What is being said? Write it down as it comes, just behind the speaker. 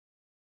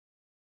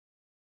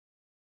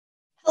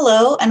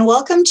Hello, and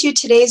welcome to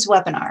today's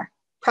webinar,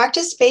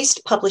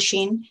 Practice-Based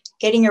Publishing,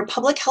 Getting Your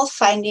Public Health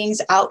Findings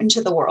Out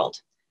into the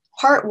World,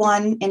 Part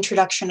 1,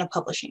 Introduction to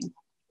Publishing.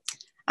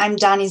 I'm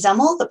Donnie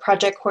Zemmel, the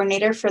Project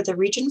Coordinator for the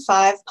Region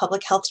 5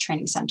 Public Health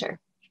Training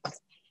Center.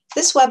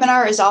 This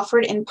webinar is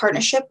offered in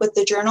partnership with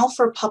the Journal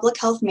for Public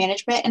Health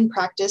Management and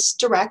Practice,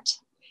 Direct,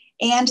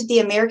 and the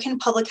American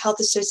Public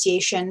Health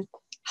Association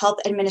Health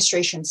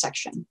Administration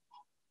section.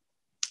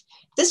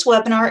 This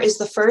webinar is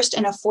the first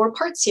in a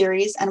 4-part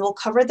series and will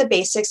cover the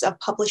basics of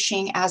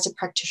publishing as a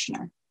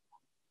practitioner.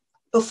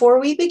 Before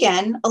we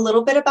begin, a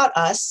little bit about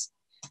us.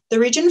 The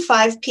Region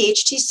 5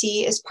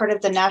 PHTC is part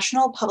of the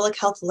National Public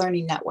Health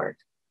Learning Network.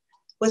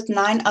 With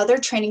 9 other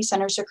training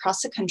centers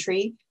across the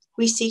country,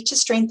 we seek to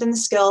strengthen the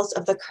skills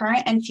of the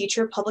current and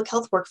future public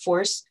health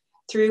workforce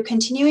through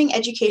continuing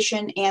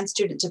education and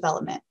student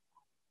development.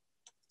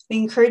 We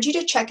encourage you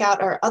to check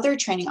out our other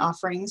training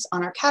offerings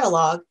on our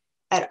catalog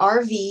at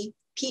rvphtc.org.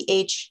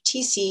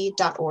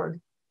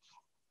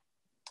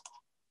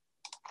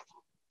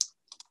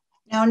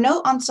 Now,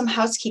 note on some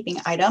housekeeping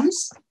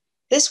items.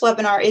 This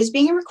webinar is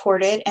being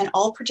recorded and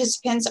all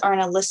participants are in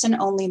a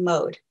listen-only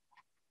mode.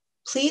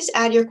 Please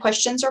add your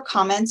questions or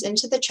comments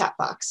into the chat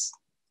box.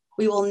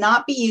 We will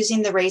not be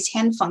using the raise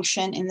hand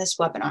function in this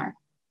webinar.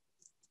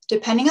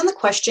 Depending on the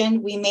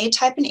question, we may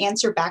type an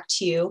answer back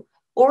to you,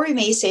 or we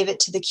may save it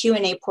to the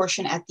Q&A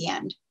portion at the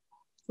end.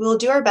 We will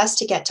do our best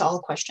to get to all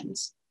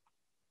questions.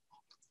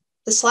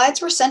 The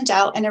slides were sent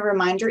out in a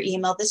reminder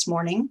email this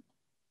morning.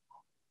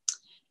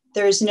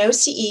 There is no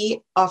CE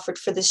offered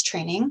for this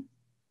training,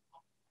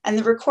 and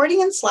the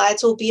recording and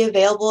slides will be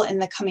available in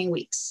the coming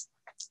weeks.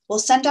 We'll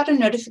send out a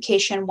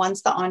notification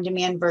once the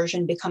on-demand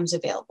version becomes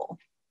available.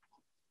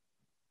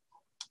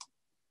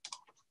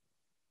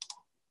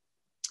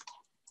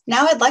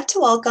 Now I'd like to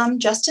welcome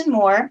Justin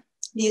Moore,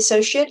 the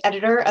Associate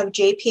Editor of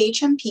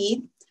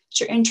JPHMP,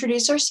 to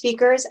introduce our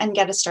speakers and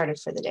get us started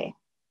for the day.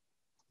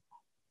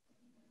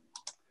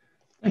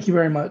 Thank you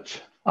very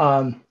much.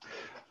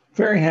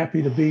 Very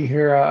happy to be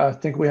here. I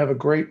think we have a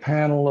great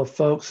panel of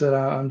folks that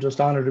I'm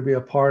just honored to be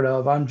a part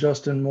of. I'm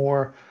Justin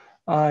Moore.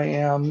 I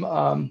am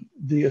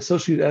the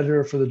Associate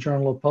Editor for the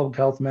Journal of Public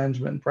Health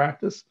Management and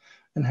Practice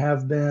and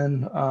have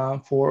been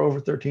for over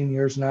 13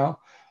 years now.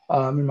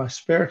 In my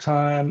spare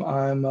time,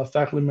 I'm a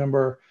faculty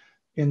member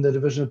in the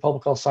Division of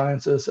Public Health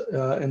Sciences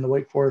in the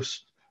Wake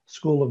Forest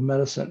School of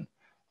Medicine.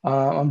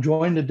 I'm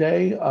joined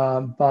today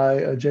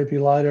by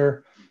JP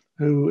Leiter,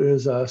 who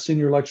is a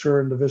senior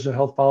lecturer in Division of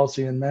Health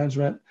Policy and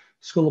Management,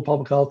 School of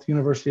Public Health,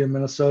 University of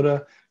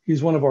Minnesota.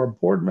 He's one of our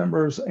board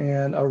members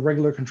and a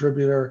regular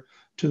contributor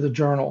to the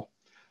journal.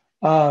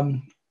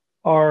 Our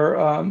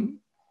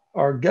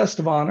guest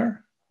of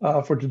honor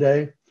for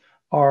today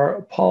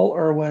are Paul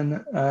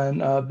Irwin and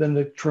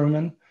Benedict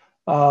Truman.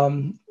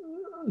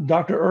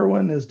 Dr.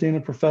 Irwin is Dean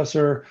and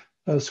Professor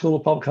of the School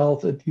of Public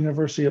Health at the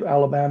University of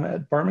Alabama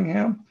at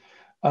Birmingham.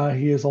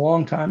 He is a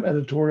longtime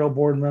editorial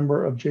board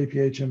member of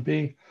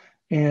JPHMP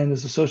and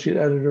is Associate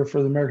Editor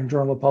for the American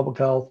Journal of Public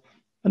Health,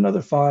 another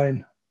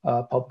fine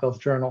public health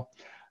journal.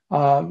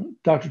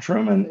 Dr.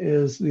 Truman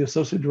is the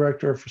Associate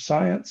Director for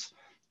Science,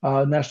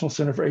 National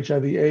Center for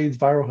HIV/AIDS,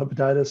 Viral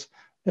Hepatitis,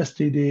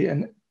 STD,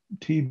 and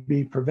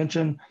TB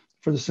Prevention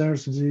for the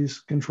Centers for Disease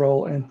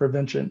Control and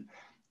Prevention.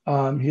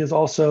 He is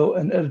also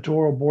an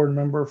editorial board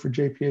member for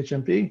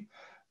JPHMP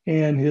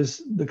and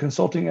is the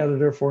consulting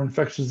editor for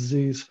infectious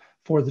disease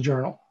for the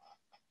journal.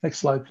 Next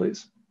slide,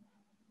 please.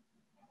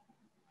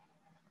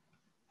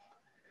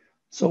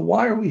 So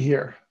why are we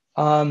here?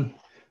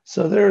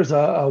 So there's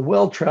a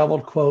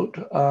well-traveled quote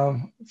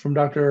from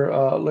Dr.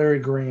 Larry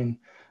Green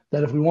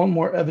that if we want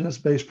more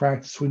evidence-based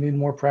practice, we need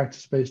more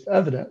practice-based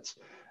evidence.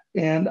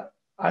 And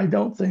I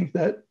don't think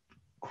that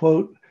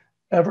quote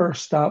ever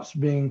stops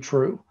being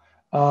true.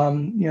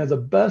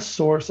 The best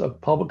source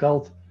of public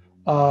health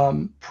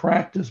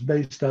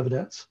practice-based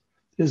evidence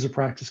is the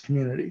practice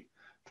community.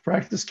 The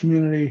practice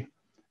community,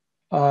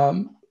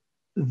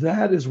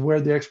 that is where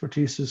the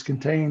expertise is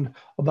contained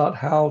about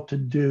how to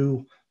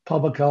do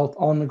public health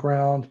on the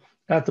ground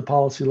at the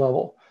policy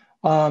level.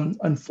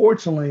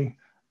 Unfortunately,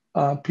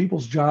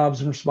 people's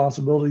jobs and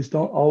responsibilities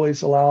don't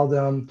always allow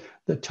them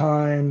the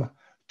time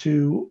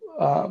to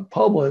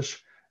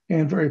publish,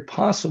 and very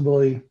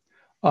possibly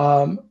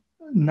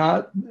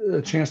not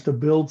a chance to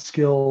build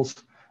skills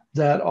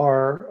that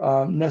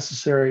are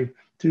necessary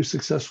to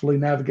successfully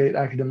navigate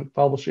academic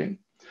publishing.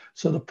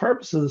 So the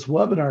purpose of this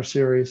webinar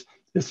series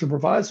is to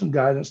provide some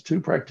guidance to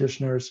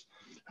practitioners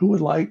who would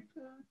like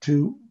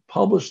to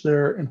publish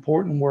their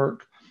important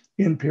work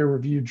in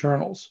peer-reviewed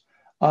journals.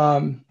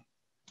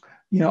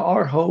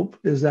 Our hope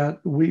is that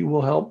we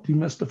will help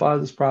demystify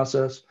this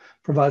process,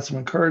 provide some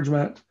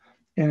encouragement,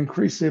 and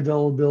increase the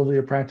availability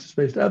of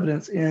practice-based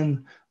evidence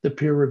in the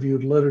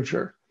peer-reviewed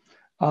literature.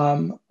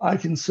 I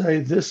can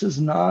say this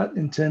is not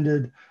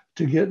intended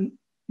to get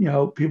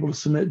people to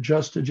submit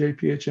just to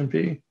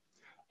JPHMP.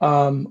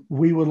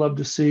 We would love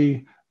to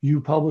see you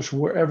publish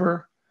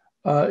wherever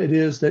it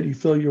is that you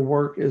feel your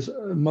work is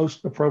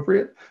most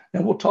appropriate.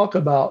 And we'll talk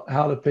about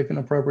how to pick an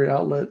appropriate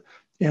outlet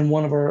in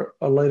one of our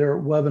later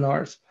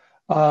webinars.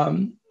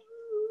 Our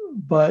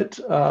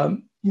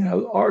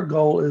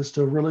goal is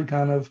to really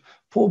kind of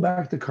pull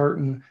back the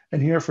curtain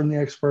and hear from the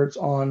experts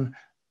on,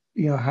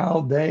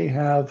 how they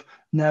have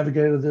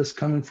navigated this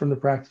coming from the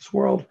practice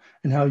world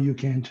and how you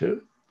can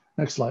too.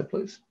 Next slide,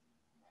 please.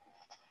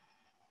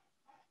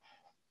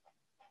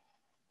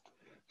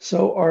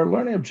 So our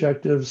learning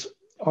objectives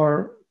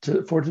for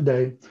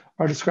today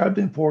are describe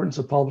the importance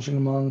of publishing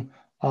among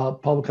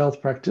public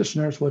health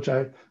practitioners, which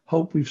I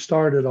hope we've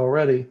started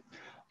already.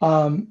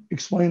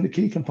 Explain the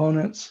key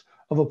components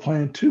of a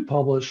plan to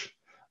publish,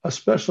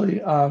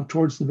 especially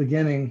towards the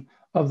beginning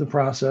of the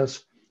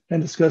process,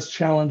 and discuss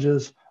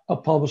challenges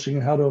of publishing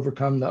and how to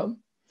overcome them.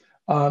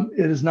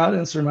 It is not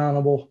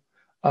insurmountable.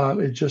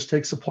 It just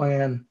takes a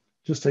plan,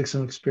 just takes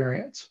some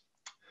experience.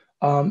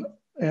 And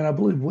I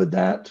believe with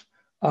that,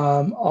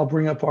 I'll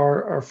bring up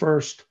our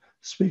first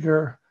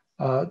speaker,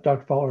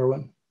 Dr. Paul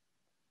Irwin.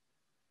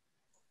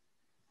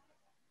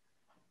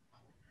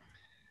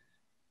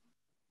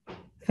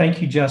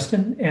 Thank you,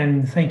 Justin,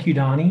 and thank you,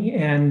 Donnie,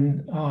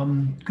 and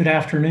good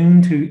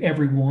afternoon to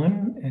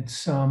everyone.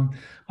 It's an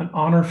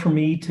honor for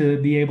me to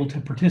be able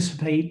to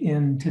participate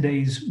in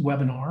today's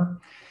webinar,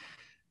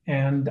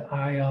 and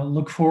I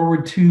look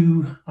forward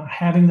to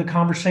having the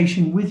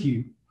conversation with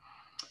you.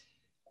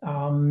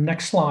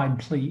 Next slide,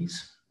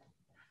 please.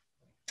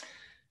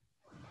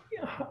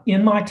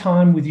 In my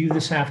time with you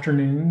this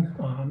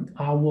afternoon,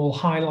 I will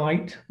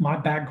highlight my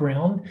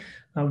background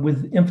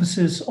with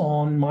emphasis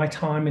on my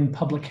time in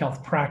public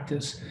health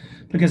practice,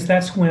 because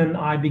that's when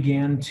I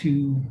began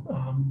to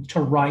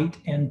write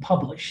and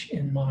publish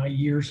in my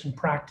years in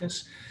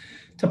practice,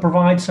 to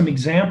provide some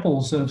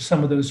examples of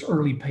some of those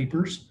early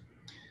papers,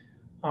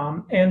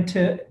 and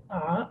to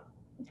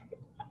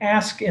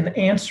ask and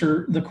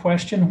answer the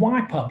question,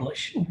 why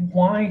publish?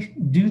 Why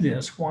do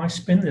this? Why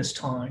spend this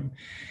time?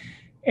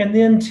 And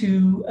then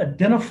to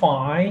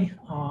identify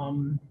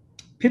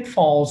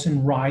pitfalls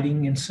in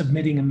writing and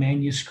submitting a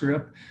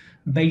manuscript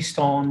based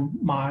on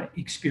my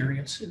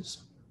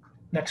experiences.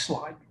 Next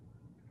slide.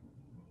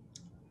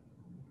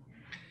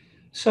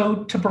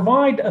 So to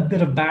provide a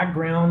bit of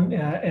background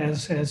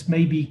as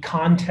maybe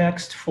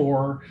context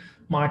for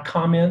my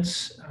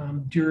comments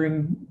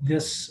during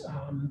this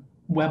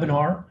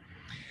webinar,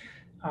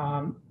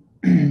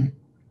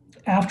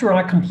 after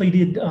I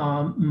completed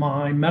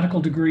my medical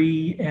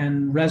degree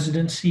and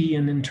residency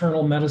in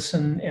internal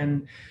medicine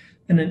and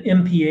an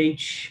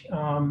MPH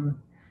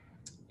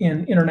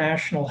in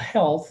international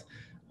health,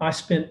 I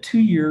spent 2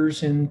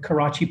 years in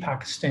Karachi,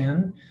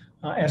 Pakistan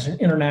as an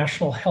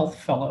international health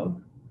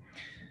fellow.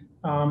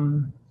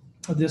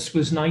 This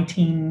was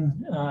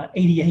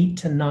 1988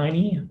 to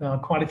 90,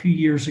 quite a few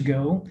years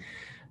ago.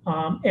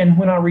 And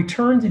when I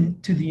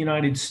returned to the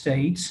United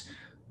States,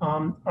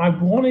 I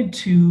wanted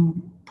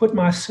to put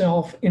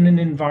myself in an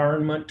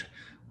environment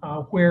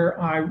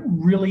where I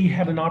really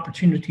had an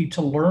opportunity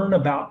to learn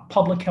about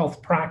public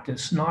health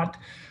practice, not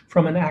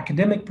from an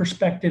academic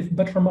perspective,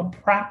 but from a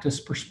practice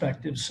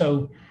perspective.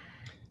 So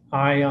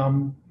I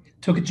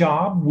took a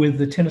job with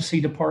the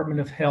Tennessee Department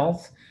of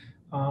Health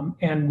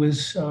and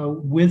was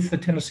with the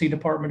Tennessee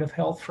Department of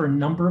Health for a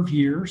number of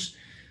years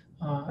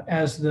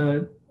as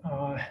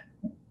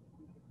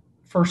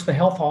first the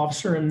health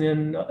officer and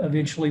then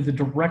eventually the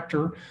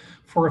director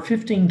for a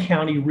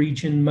 15-county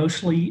region,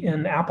 mostly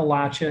in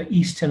Appalachia,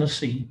 East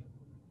Tennessee.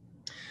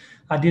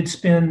 I did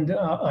spend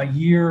a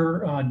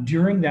year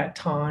during that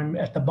time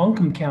at the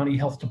Buncombe County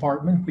Health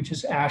Department, which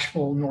is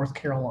Asheville, North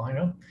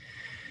Carolina.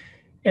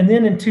 And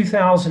then in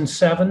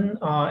 2007,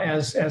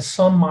 as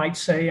some might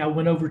say, I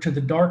went over to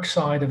the dark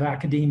side of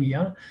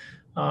academia,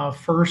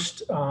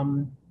 first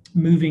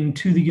moving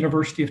to the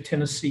University of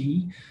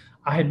Tennessee.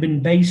 I had been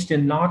based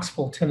in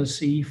Knoxville,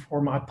 Tennessee for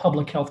my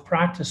public health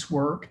practice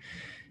work.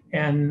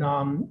 And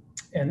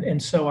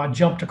so I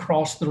jumped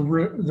across the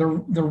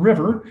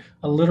river,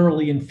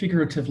 literally and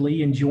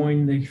figuratively, and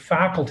joined the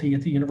faculty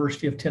at the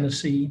University of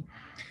Tennessee.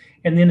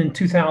 And then in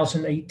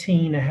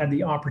 2018, I had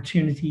the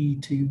opportunity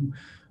to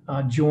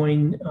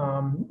join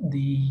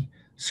the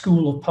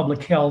School of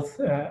Public Health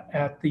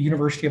at the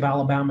University of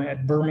Alabama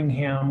at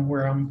Birmingham,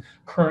 where I'm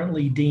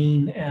currently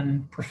dean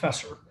and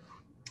professor.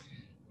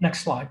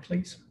 Next slide,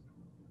 please.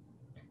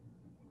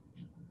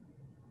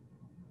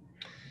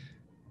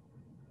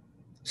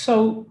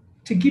 So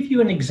to give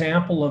you an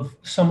example of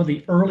some of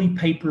the early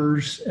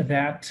papers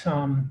that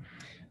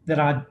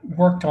I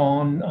worked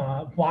on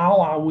while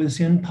I was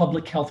in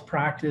public health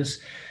practice,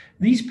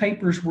 these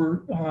papers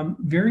were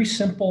very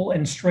simple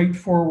and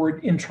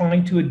straightforward in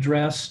trying to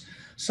address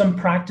some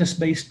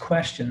practice-based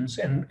questions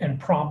and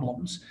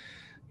problems.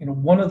 You know,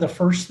 one of the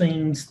first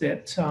things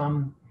that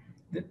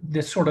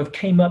sort of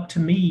came up to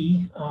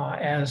me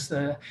as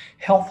the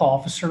health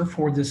officer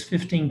for this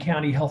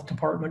 15-county health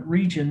department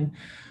region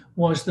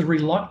was the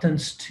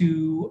reluctance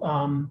to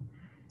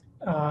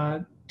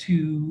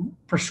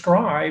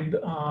prescribe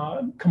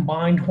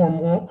combined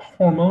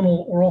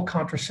hormonal oral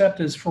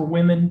contraceptives for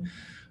women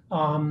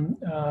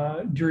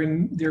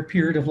during their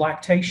period of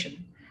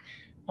lactation.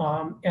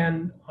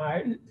 And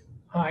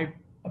I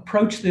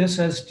approach this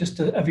as just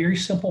a very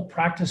simple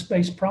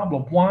practice-based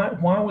problem.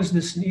 Why was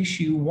this an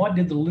issue? What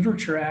did the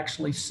literature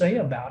actually say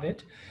about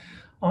it?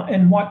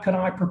 And what could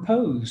I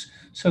propose?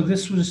 So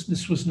this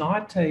was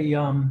not a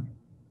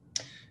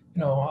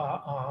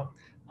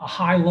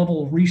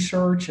high-level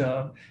research,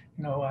 a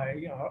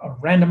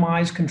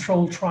randomized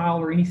controlled trial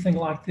or anything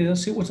like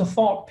this. It was a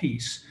thought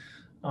piece,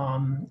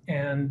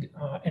 and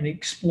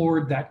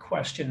explored that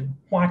question: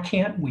 why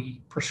can't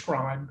we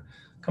prescribe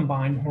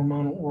combined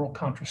hormonal oral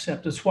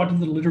contraceptives? What did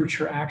the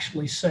literature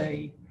actually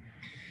say?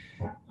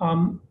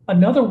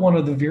 Another one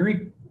of the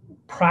very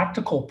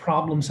practical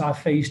problems I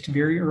faced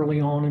very early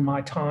on in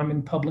my time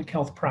in public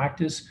health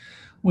practice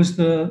was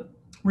the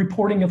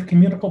reporting of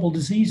communicable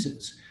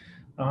diseases.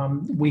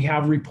 We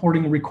have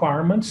reporting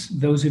requirements.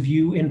 Those of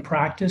you in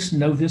practice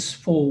know this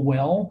full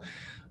well.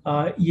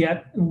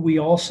 Yet we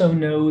also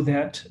know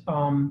that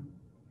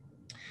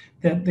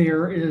that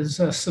there is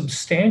a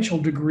substantial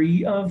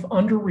degree of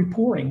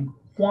underreporting.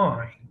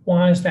 Why?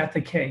 Why is that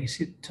the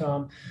case? It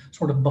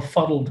sort of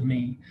befuddled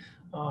me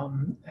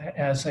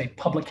as a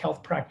public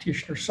health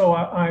practitioner. So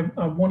I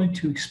wanted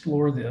to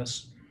explore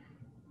this.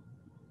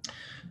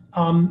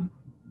 One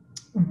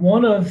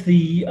of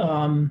the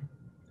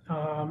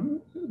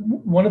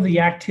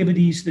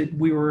activities that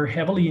we were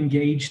heavily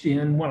engaged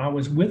in when I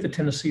was with the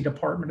Tennessee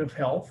Department of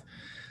Health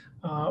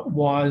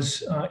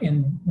was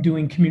in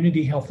doing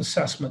community health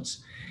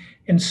assessments.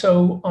 And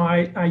so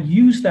I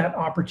used that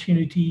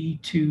opportunity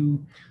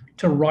to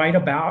write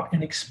about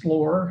and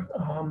explore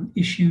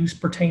issues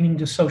pertaining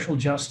to social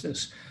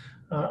justice,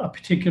 a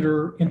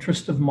particular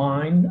interest of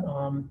mine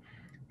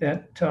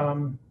that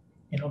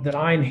that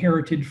I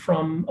inherited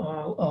from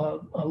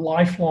a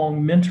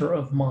lifelong mentor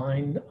of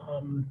mine.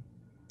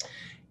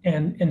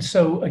 And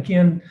so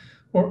again,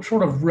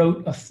 sort of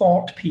wrote a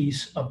thought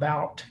piece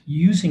about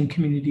using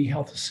community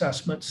health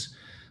assessments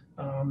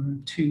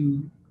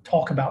to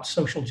talk about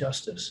social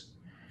justice.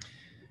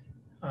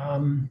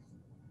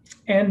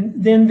 And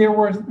then there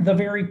were the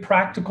very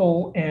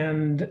practical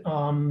and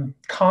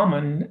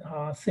common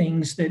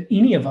things that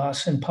any of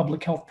us in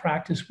public health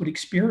practice would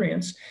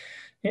experience.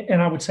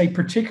 And I would say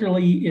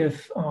particularly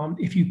if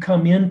you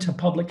come into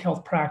public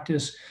health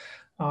practice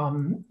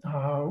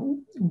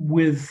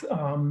with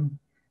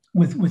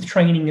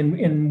training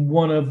in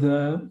one of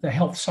the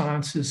health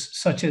sciences,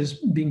 such as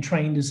being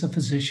trained as a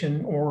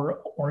physician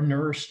or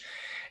nurse,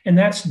 and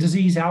that's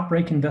disease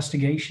outbreak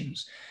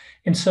investigations.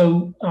 And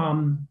so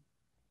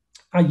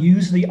I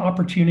used the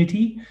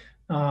opportunity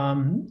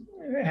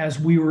as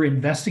we were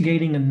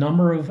investigating a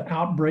number of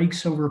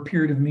outbreaks over a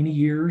period of many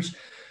years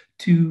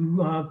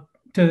to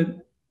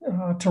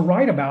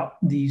write about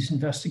these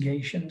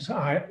investigations.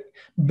 I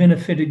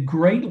benefited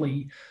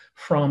greatly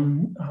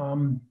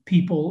from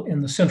people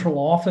in the central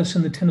office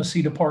in the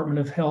Tennessee Department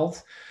of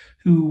Health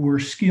who were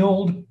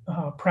skilled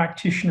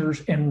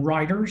practitioners and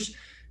writers,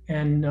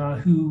 and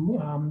who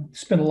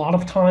spent a lot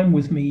of time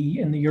with me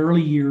in the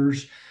early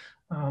years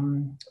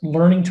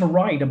learning to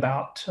write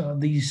about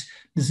these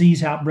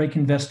disease outbreak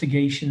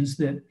investigations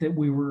that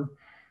we were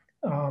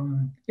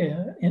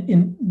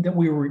that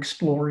we were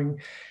exploring.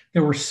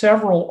 There were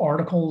several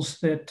articles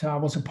that I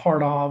was a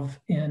part of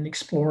in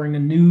exploring a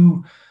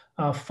new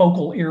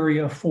focal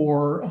area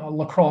for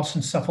La Crosse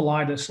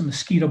encephalitis, a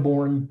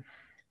mosquito-borne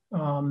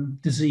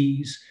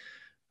disease.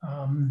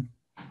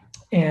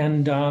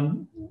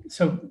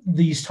 So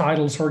these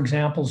titles are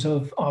examples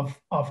of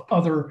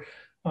other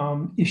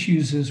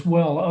issues as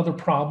well, other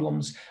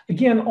problems.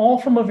 Again, all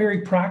from a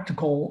very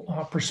practical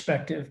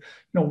perspective.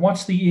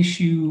 What's the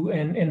issue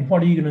and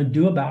what are you going to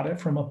do about it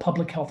from a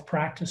public health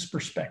practice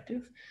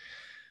perspective?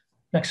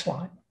 Next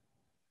slide.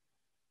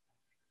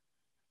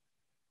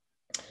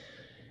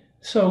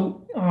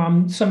 So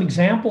some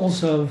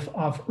examples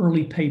of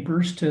early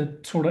papers to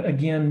sort of,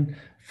 again,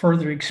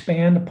 further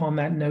expand upon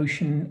that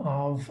notion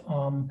of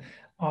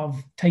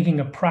taking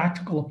a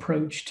practical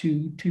approach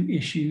to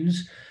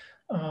issues.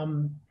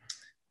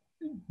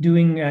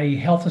 Doing a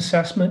health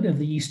assessment of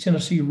the East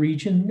Tennessee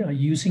region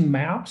using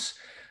maps.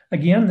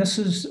 Again, this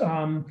is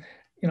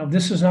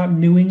this is not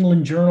New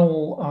England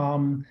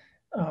Journal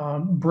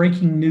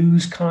breaking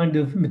news kind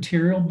of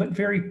material, but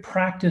very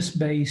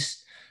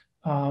practice-based,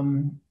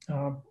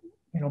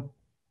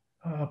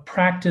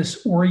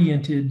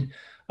 practice-oriented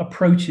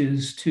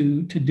approaches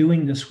to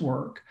doing this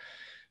work.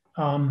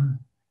 A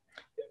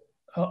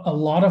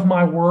lot of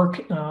my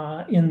work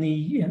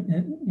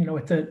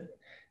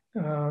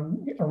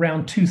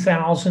around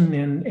 2000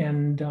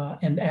 and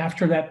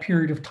after that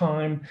period of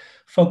time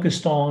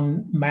focused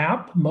on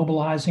MAP,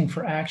 mobilizing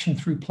for action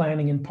through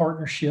planning and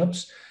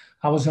partnerships.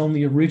 I was on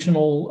the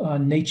original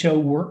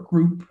NACHO work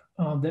group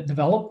that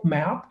developed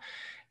MAP.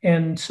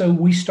 And so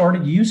we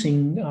started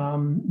using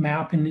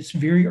MAP in its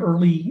very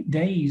early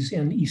days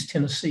in East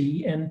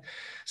Tennessee and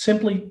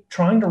simply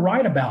trying to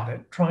write about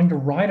it, trying to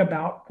write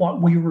about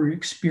what we were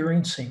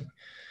experiencing.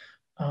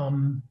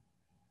 And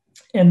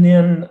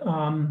then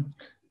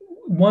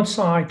once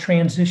I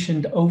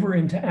transitioned over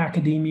into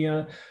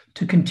academia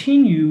to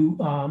continue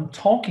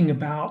talking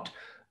about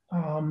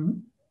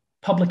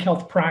public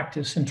health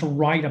practice and to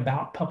write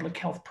about public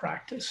health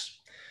practice.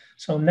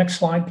 So next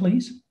slide,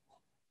 please.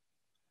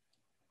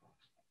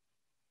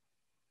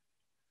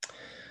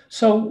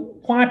 So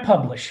why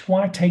publish?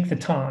 Why take the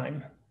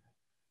time?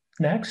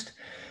 Next.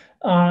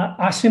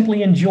 I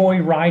simply enjoy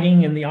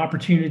writing and the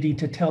opportunity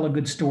to tell a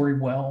good story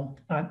well.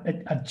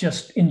 I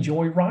just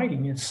enjoy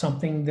writing. It's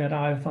something that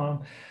I've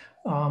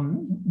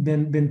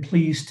been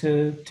pleased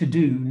to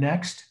do.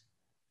 Next.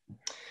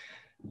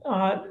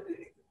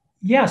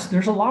 Yes,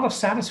 there's a lot of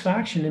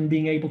satisfaction in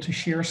being able to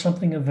share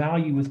something of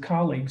value with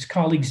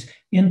colleagues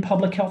in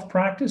public health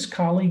practice,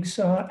 colleagues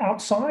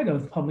outside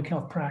of public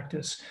health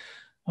practice,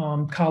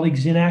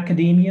 colleagues in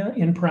academia,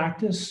 in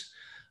practice.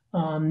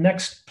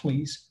 Next,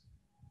 please.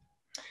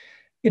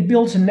 It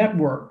builds a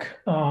network.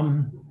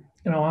 I'm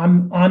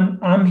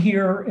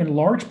here in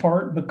large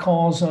part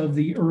because of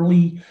the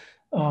early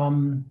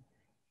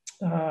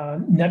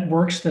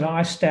networks that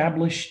I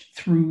established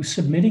through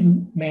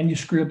submitting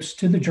manuscripts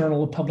to the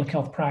Journal of Public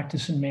Health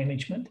Practice and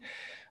Management.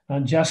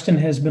 Justin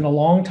has been a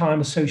longtime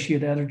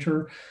associate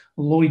editor,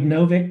 Lloyd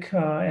Novick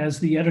as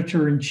the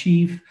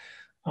editor-in-chief,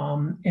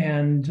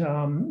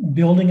 and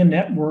building a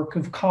network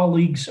of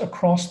colleagues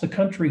across the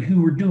country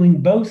who are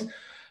doing both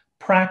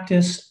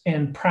practice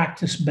and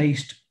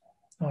practice-based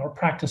or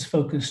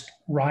practice-focused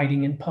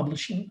writing and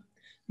publishing.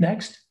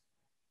 Next.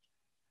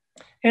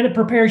 And it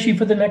prepares you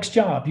for the next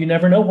job. You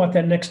never know what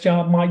that next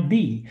job might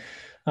be.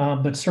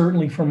 But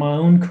certainly for my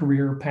own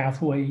career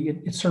pathway,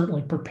 it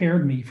certainly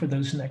prepared me for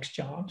those next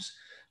jobs.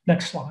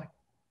 Next slide.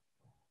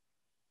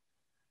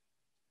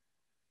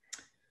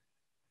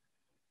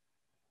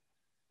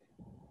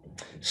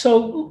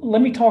 So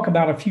let me talk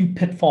about a few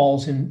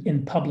pitfalls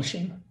in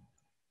publishing.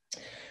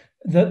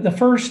 The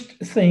first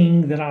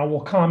thing that I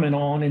will comment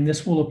on, and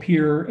this will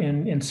appear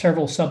in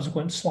several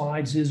subsequent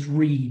slides, is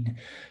read.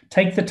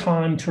 Take the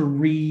time to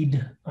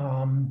read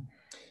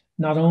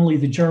not only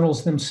the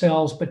journals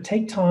themselves, but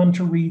take time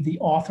to read the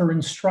author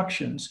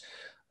instructions.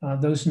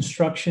 Those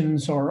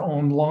instructions are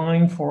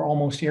online for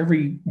almost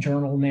every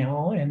journal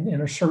now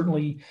and are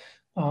certainly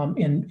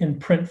in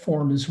print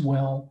form as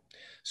well.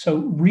 So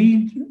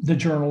read the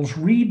journals,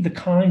 read the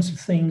kinds of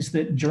things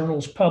that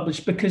journals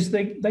publish, because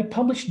they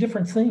publish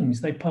different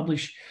things. They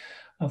publish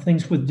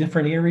things with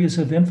different areas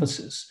of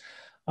emphasis.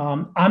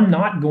 I'm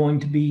not going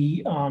to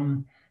be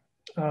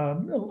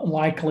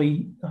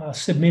likely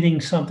submitting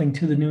something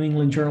to the New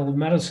England Journal of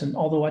Medicine,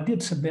 although I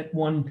did submit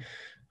one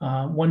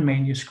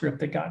manuscript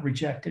that got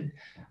rejected.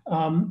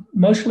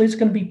 Mostly it's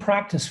going to be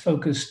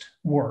practice-focused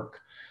work.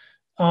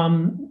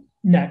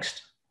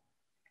 Next.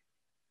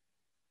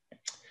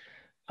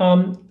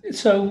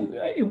 So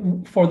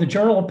for the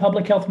Journal of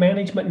Public Health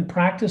Management and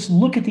Practice,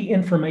 look at the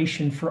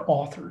information for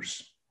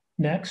authors.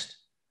 Next.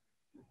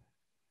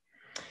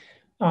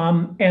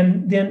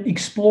 And then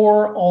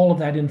explore all of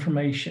that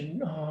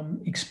information.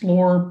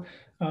 Explore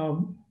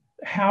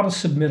how to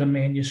submit a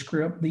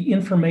manuscript, the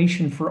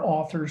information for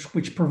authors,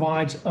 which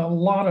provides a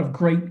lot of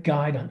great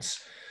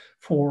guidance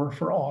for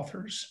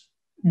authors.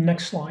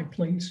 Next slide,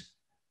 please.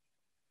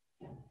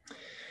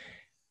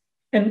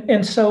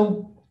 And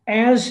so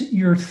as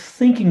you're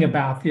thinking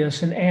about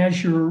this and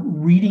as you're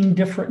reading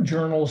different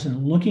journals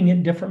and looking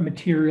at different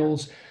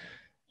materials,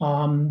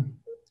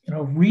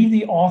 read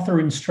the author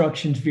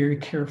instructions very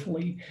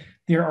carefully.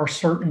 There are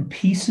certain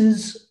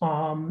pieces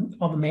of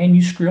a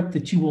manuscript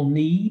that you will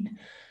need.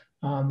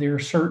 There are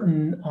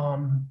certain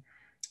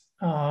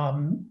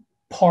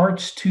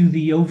parts to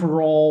the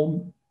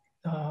overall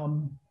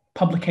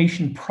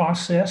publication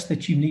process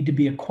that you need to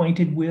be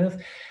acquainted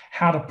with,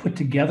 how to put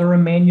together a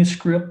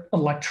manuscript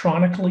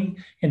electronically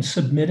and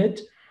submit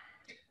it.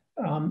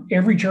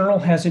 Every journal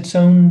has its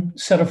own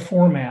set of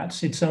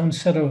formats, its own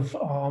set of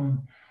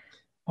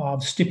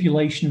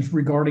stipulations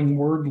regarding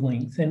word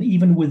length. And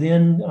even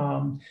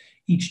within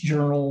each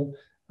journal,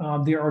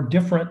 there are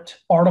different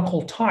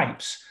article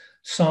types,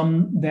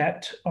 some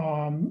that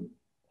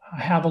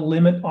have a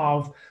limit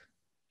of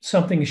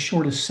something as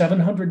short as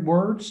 700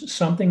 words,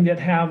 something that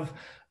have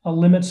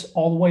limits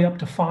all the way up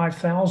to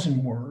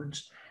 5,000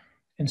 words.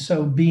 And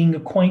so being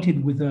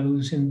acquainted with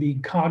those and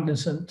being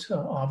cognizant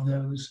of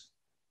those.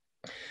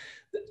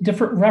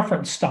 Different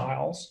reference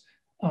styles.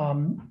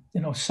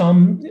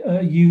 Some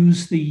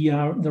use the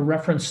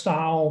reference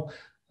style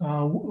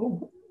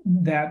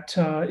that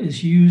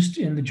is used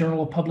in the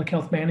Journal of Public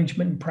Health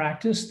Management and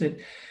Practice that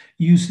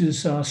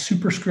uses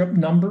superscript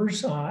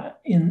numbers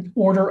in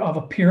order of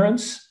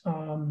appearance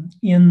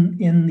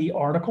in the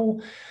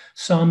article.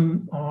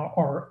 Some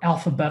are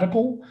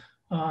alphabetical.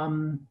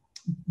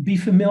 Be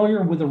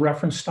familiar with the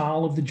reference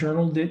style of the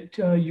journal that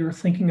you're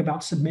thinking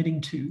about submitting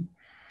to.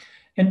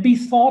 And be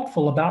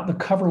thoughtful about the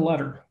cover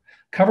letter.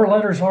 Cover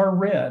letters are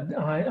read.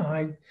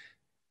 I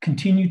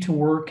continue to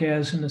work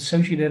as an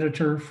associate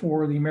editor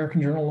for the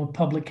American Journal of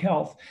Public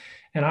Health,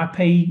 and I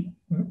pay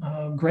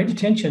great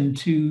attention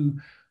to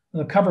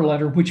the cover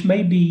letter, which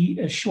may be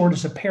as short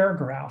as a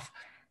paragraph,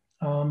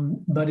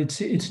 but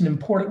it's an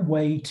important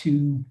way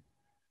to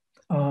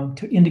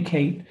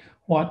indicate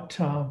what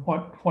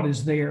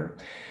is there.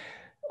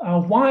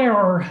 Why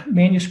are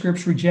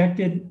manuscripts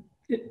rejected?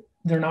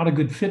 They're not a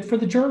good fit for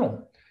the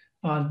journal.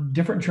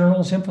 Different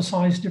journals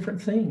emphasize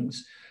different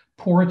things.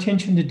 Poor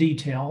attention to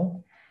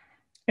detail,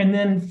 and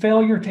then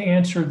failure to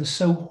answer the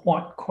so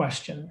what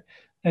question.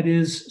 That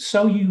is,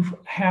 so you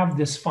have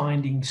this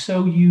finding,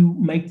 so you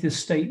make this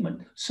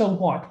statement. So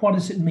what? What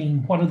does it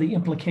mean? What are the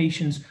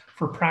implications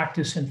for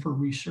practice and for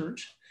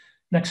research?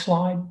 Next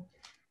slide.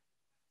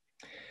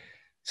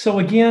 So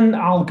again,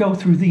 I'll go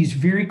through these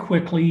very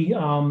quickly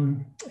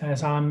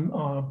as I'm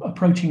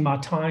approaching my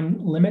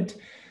time limit.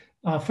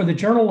 For the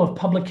Journal of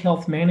Public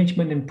Health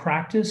Management and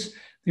Practice,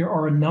 there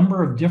are a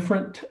number of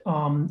different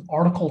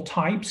article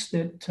types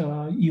that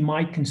you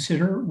might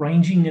consider,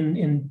 ranging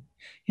in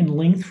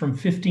length from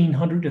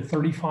 1,500 to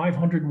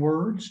 3,500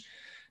 words.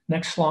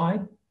 Next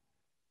slide.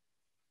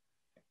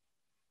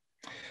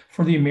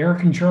 For the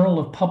American Journal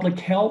of Public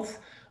Health,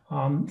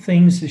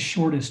 things as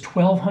short as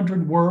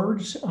 1,200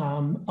 words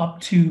up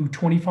to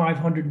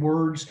 2,500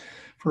 words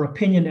for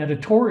opinion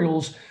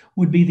editorials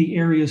would be the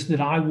areas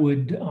that I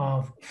would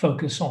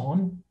focus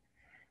on.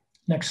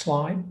 Next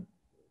slide.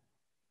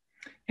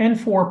 And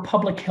for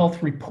public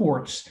health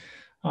reports,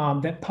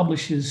 that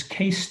publishes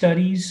case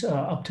studies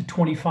up to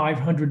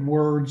 2,500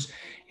 words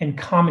and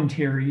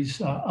commentaries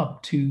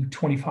up to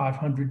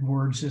 2,500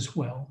 words as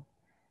well.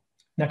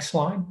 Next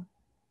slide.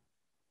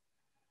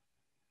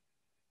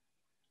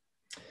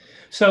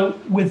 So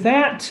with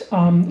that,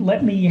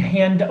 let me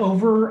hand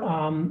over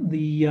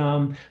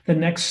the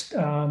next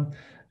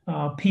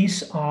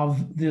piece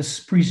of this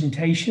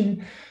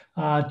presentation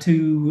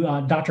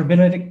to Dr.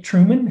 Benedict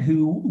Truman,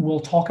 who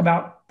will talk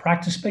about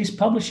practice-based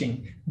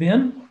publishing.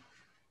 Ben?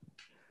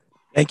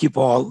 Thank you,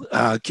 Paul.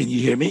 Can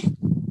you hear me?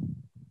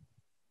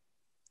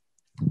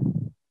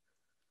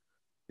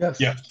 Yes.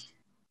 Yes.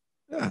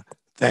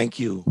 Thank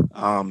you.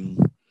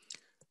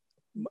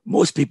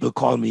 Most people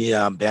call me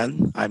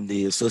Ben. I'm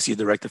the Associate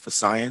Director for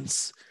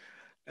Science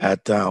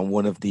at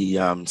one of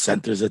the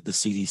centers at the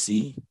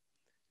CDC.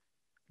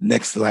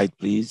 Next slide,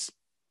 please.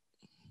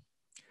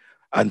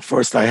 And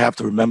first, I have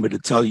to remember to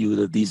tell you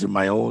that these are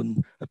my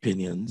own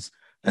opinions,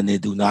 and they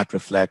do not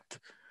reflect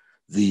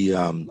the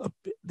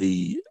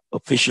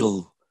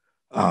official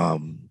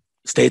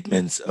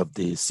statements of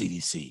the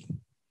CDC.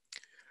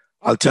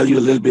 I'll tell you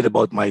a little bit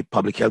about my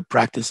public health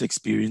practice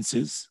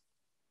experiences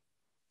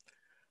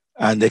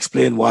and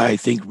explain why I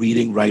think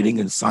reading, writing,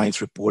 and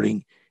science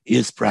reporting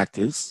is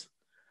practice.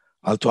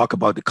 I'll talk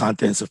about the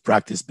contents of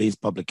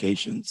practice-based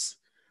publications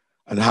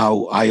and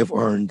how I have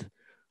earned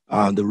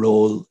the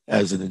role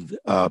as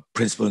a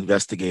principal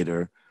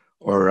investigator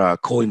or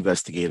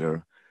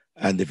co-investigator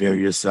and the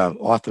various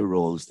author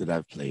roles that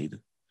I've played,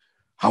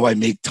 how I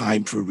make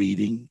time for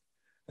reading,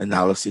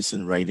 analysis,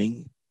 and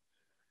writing,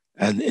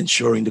 and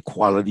ensuring the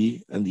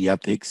quality and the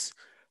ethics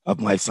of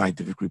my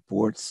scientific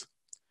reports,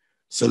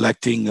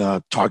 selecting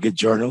target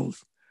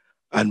journals,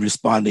 and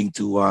responding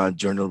to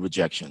journal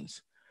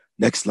rejections.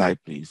 Next slide,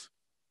 please.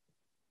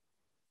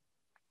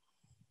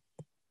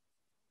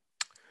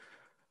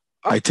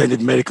 I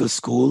attended medical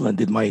school and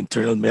did my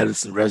internal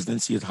medicine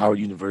residency at Howard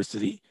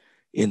University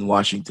in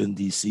Washington,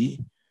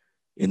 D.C.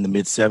 in the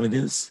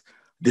mid-70s.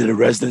 Did a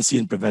residency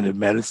in preventive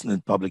medicine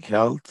and public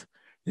health,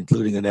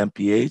 including an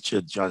MPH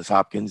at Johns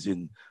Hopkins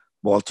in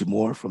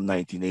Baltimore from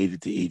 1980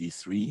 to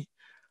 83.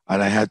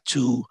 And I had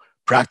two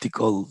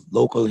practical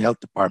local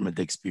health department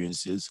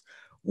experiences,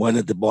 one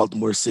at the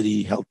Baltimore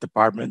City Health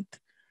Department.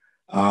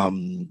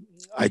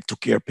 I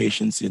took care of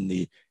patients in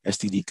the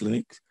STD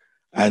clinic,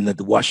 and at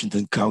the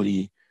Washington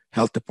County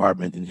Health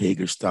Department in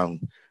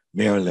Hagerstown,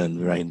 Maryland,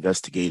 where I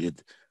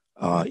investigated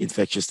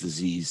infectious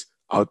disease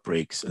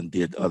outbreaks and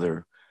did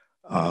other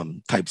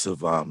types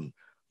of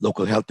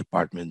local health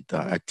department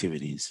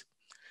activities.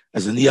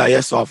 As an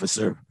EIS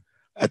officer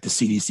at the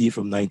CDC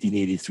from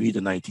 1983 to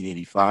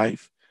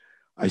 1985,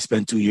 I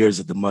spent 2 years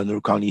at the Monroe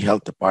County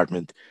Health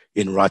Department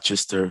in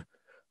Rochester,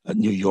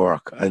 New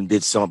York, and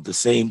did some of the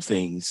same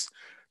things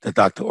that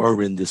Dr.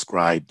 Irwin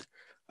described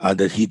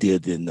that he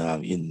did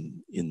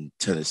in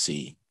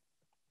Tennessee.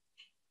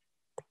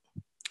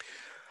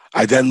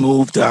 I then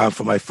moved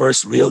for my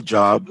first real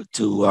job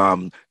to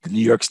the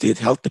New York State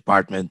Health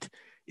Department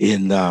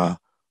in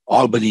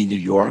Albany, New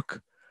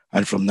York.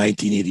 And from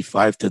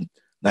 1985 to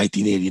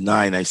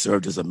 1989, I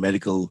served as a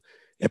medical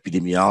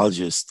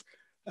epidemiologist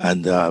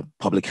and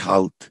public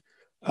health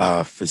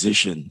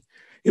physician.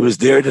 It was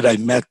there that I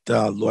met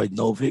Lloyd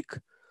Novick.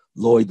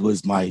 Lloyd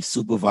was my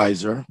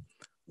supervisor,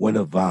 one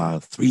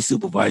of 3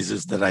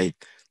 supervisors that I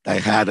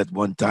had at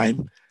one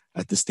time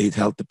at the State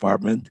Health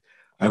Department.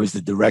 I was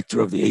the director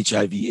of the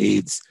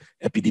HIV/AIDS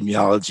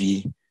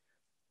epidemiology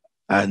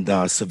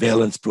and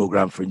surveillance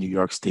program for New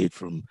York State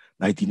from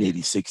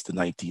 1986 to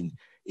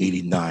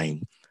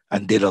 1989,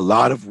 and did a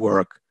lot of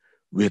work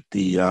with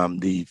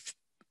the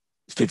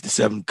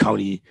 57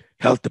 county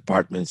health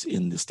departments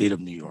in the state of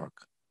New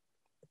York.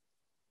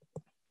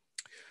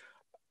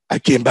 I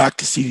came back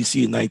to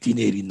CDC in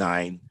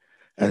 1989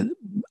 and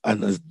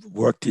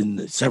worked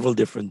in several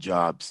different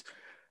jobs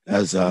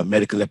as a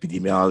medical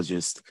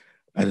epidemiologist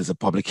and as a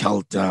public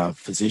health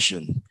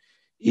physician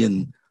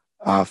in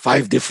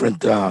 5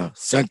 different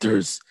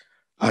centers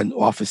and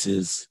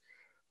offices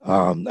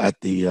at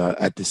the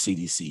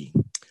CDC.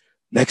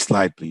 Next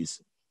slide,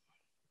 please.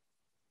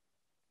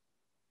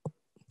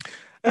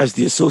 As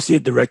the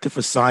Associate Director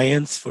for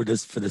Science for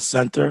the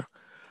center,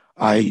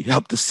 I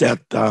help to set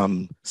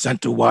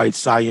center-wide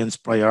science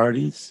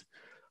priorities.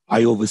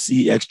 I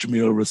oversee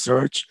extramural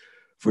research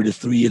for the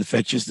 3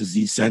 infectious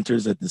disease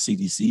centers at the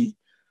CDC.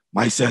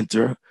 My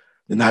center,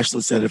 the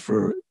National Center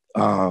for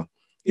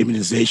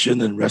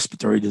Immunization and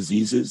Respiratory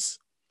Diseases,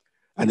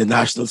 and the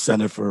National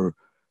Center for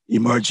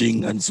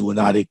Emerging and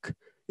Zoonotic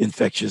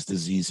Infectious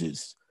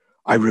Diseases.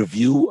 I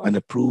review and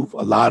approve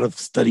a lot of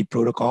study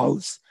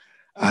protocols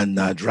and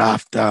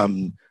draft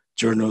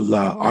journal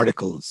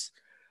articles.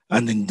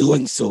 And in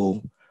doing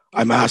so,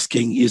 I'm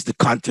asking, is the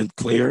content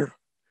clear?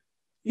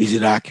 Is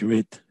it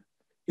accurate?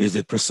 Is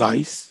it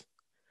precise?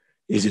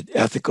 Is it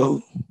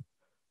ethical?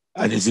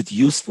 And is it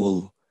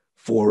useful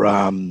for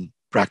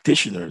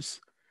practitioners?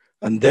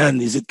 And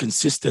then is it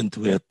consistent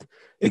with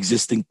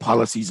existing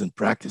policies and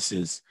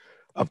practices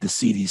of the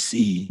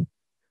CDC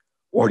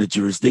or the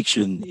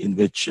jurisdiction in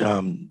which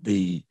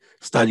the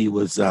study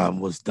was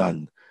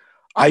done?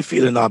 I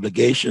feel an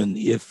obligation,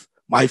 if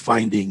my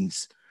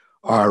findings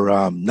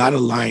are not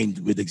aligned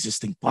with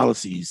existing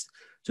policies,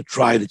 to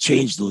try to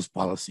change those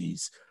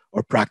policies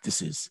or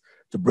practices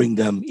to bring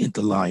them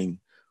into line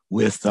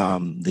with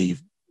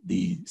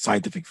the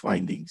scientific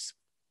findings.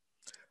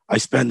 I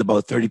spend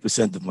about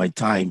 30% of my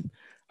time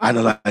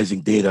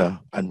analyzing data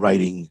and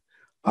writing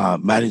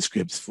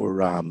manuscripts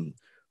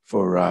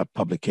for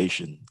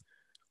publication.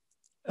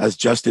 As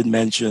Justin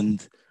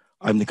mentioned,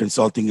 I'm the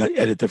consulting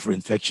editor for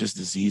infectious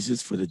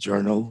diseases for the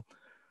journal.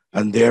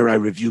 And there I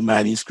review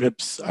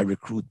manuscripts, I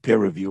recruit peer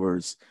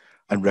reviewers,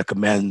 and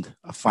recommend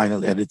a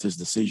final editor's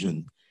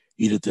decision,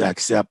 either to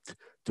accept,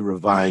 to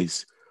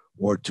revise,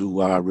 or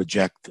to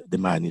reject the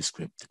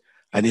manuscript.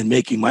 And in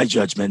making my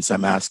judgments,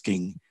 I'm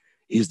asking,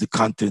 is the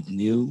content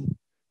new?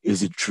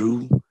 Is it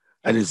true?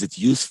 And is it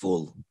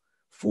useful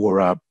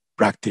for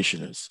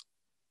practitioners?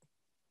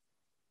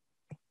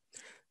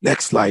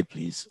 Next slide,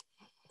 please.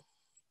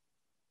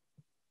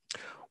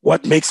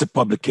 What makes a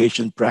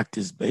publication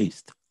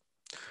practice-based?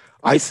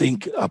 I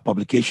think a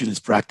publication is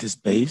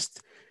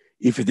practice-based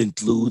if it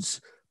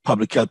includes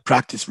public health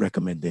practice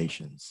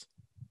recommendations.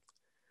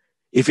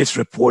 If it's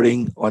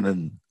reporting on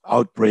an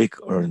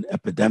outbreak or an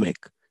epidemic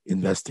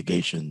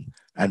investigation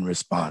and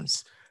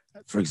response.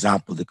 For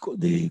example,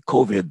 the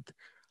COVID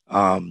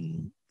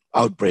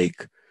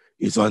outbreak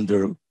is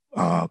under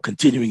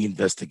continuing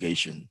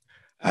investigation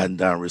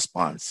and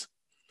response.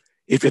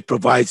 If it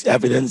provides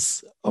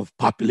evidence of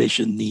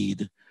population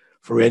need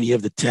for any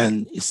of the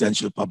 10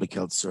 essential public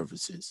health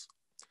services.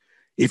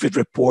 If it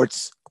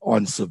reports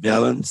on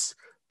surveillance,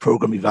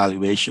 program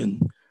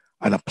evaluation,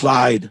 and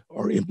applied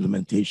or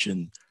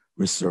implementation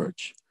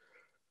research.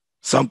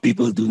 Some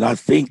people do not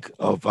think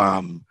of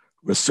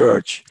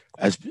research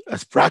as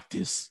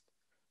practice,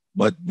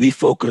 but we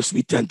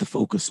tend to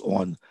focus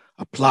on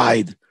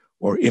applied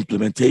or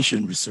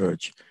implementation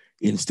research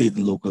in state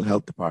and local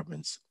health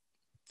departments.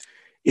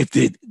 If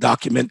the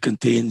document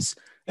contains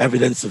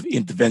evidence of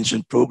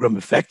intervention program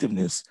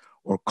effectiveness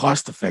or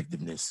cost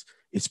effectiveness,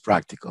 it's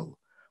practical.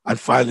 And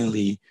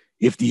finally,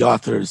 if the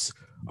authors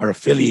are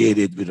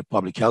affiliated with a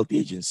public health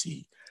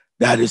agency,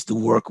 that is, the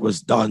work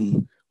was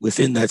done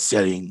within that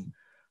setting,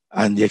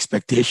 and the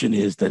expectation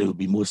is that it will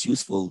be most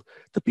useful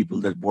to people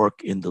that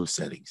work in those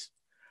settings.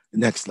 The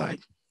next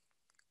slide.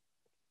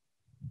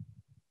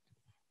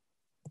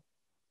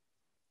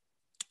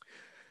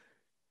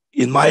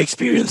 In my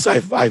experience,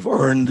 I've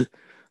earned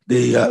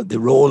the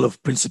role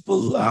of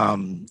principal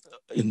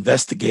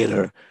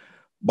investigator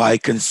by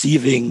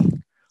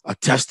conceiving a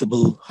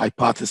testable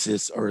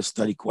hypothesis or a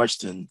study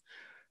question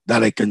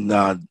that I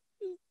can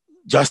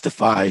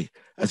justify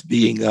as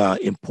being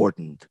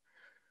important.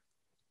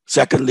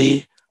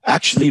 Secondly,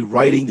 actually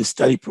writing the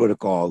study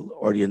protocol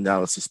or the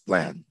analysis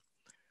plan.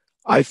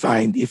 I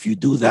find if you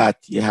do that,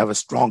 you have a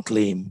strong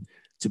claim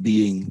to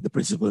being the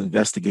principal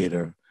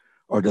investigator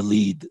or the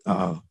lead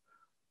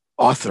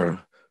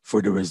author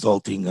for the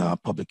resulting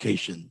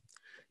publication.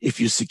 If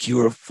you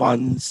secure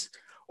funds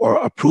or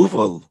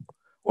approval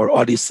or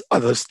all these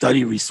other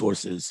study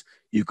resources,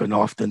 you can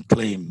often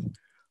claim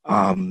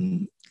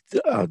the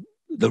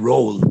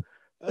role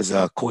as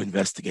a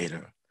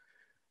co-investigator.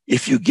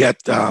 If you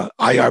get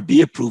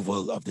IRB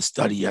approval of the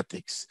study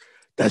ethics,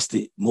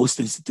 most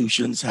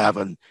institutions have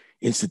an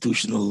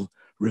institutional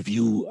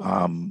review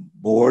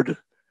board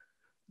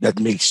that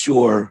makes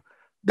sure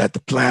that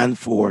the plan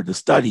for the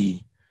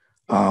study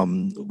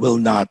will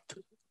not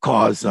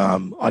cause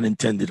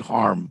unintended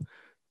harm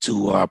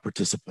to our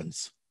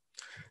participants.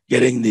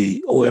 Getting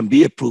the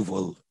OMB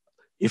approval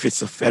if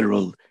it's a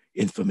federal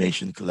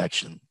information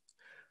collection.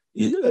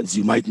 As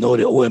you might know,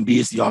 the OMB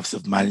is the Office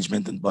of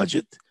Management and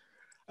Budget,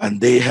 and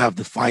they have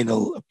the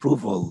final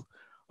approval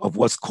of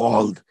what's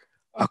called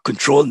a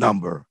control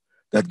number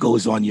that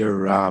goes on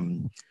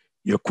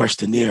your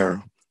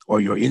questionnaire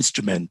or your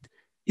instrument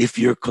if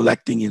you're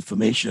collecting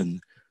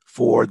information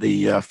for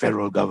the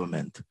federal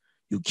government.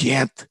 You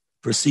can't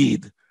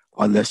proceed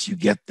unless you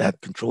get that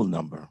control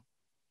number.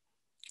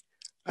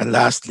 And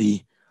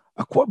lastly,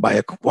 by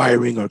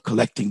acquiring or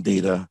collecting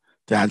data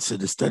to answer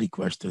the study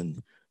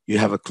question, you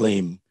have a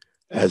claim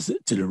as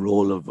to the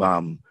role of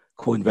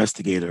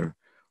co-investigator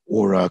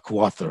or a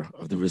co-author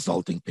of the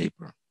resulting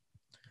paper.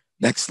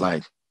 Next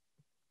slide.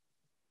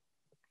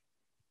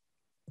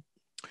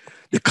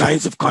 The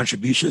kinds of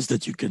contributions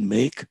that you can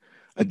make,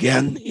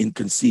 again, in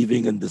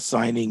conceiving and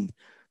designing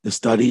the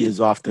study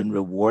is often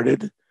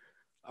rewarded.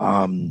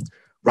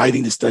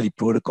 Writing the study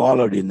protocol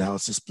or the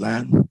analysis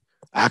plan,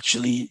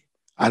 actually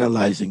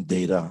analyzing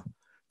data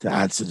to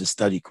answer the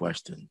study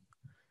question,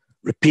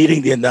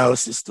 repeating the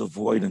analysis to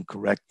avoid and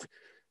correct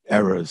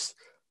errors.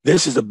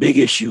 This is a big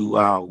issue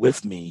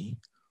with me,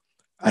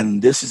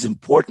 and this is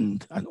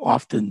important and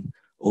often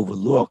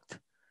overlooked.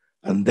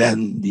 And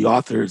then the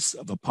authors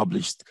of a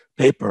published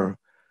paper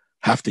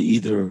have to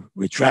either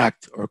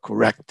retract or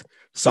correct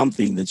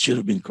something that should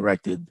have been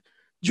corrected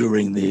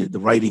during the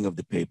writing of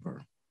the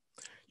paper.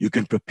 You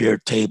can prepare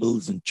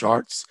tables and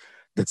charts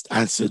that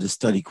answer the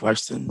study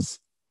questions.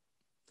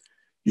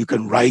 You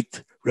can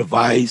write,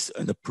 revise,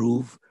 and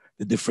approve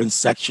the different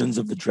sections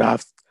of the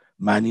draft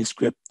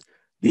manuscript,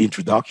 the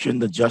introduction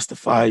that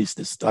justifies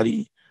the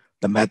study,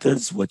 the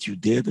methods, what you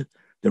did,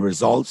 the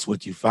results,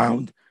 what you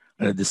found,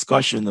 and a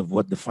discussion of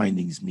what the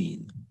findings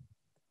mean.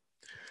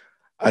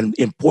 And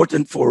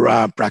important for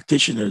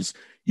practitioners,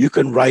 you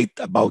can write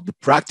about the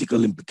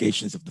practical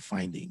implications of the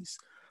findings.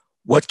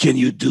 What can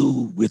you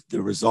do with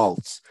the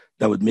results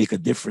that would make a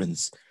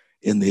difference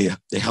in the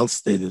health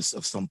status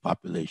of some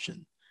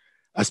population?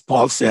 As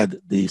Paul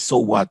said, the so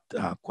what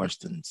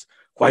questions.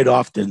 Quite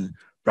often,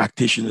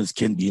 practitioners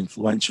can be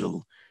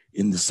influential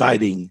in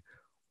deciding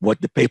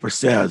what the paper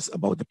says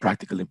about the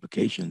practical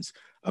implications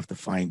of the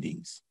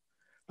findings.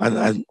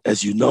 And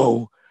as you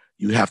know,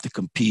 you have to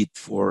compete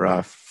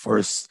for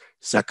first,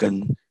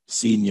 second,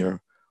 senior,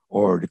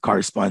 or the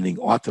corresponding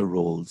author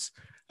roles.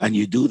 And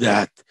you do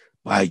that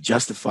by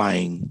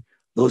justifying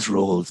those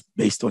roles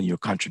based on your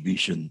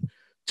contribution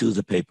to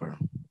the paper.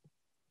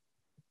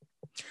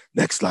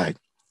 Next slide.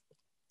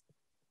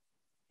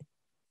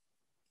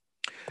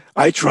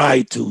 I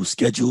try to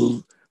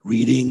schedule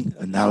reading,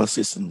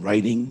 analysis, and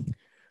writing,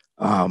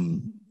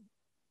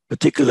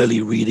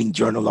 particularly reading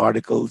journal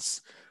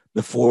articles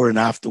before and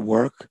after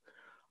work.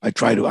 I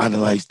try to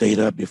analyze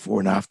data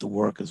before and after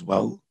work as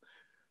well.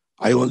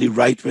 I only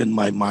write when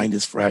my mind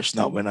is fresh,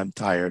 not when I'm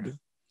tired.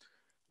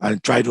 I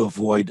try to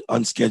avoid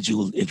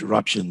unscheduled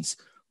interruptions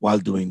while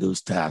doing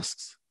those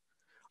tasks.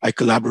 I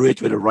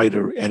collaborate with a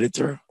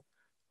writer-editor,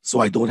 so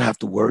I don't have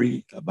to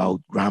worry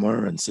about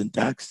grammar and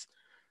syntax,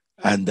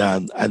 and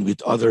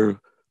with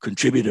other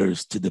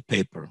contributors to the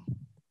paper.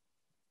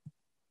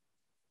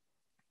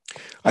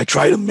 I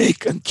try to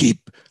make and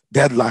keep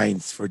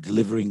deadlines for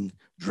delivering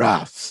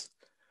drafts.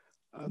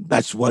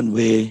 That's one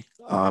way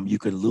you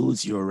can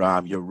lose your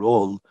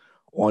role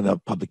on a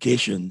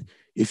publication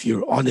if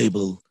you're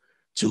unable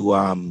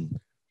to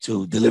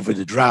deliver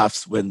the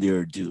drafts when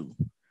they're due.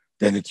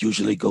 Then it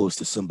usually goes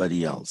to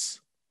somebody else.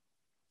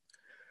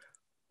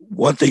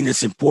 One thing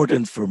that's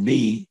important for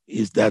me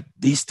is that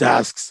these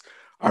tasks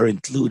are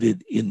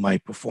included in my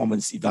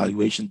performance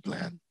evaluation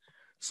plan,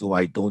 so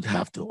I don't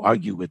have to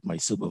argue with my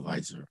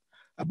supervisor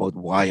about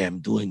why I'm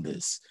doing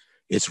this.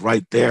 It's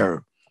right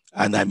there,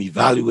 and I'm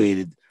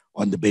evaluated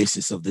on the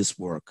basis of this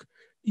work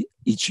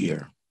each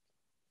year.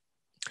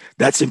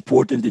 That's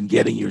important in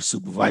getting your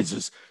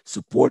supervisor's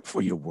support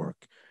for your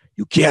work.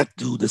 You can't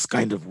do this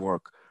kind of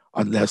work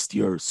unless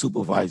your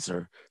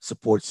supervisor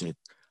supports it.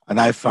 And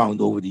I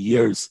found over the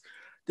years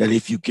that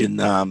if you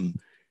can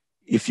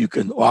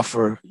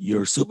offer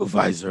your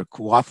supervisor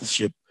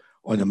co-authorship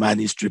on a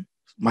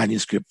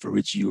manuscript for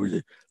which you are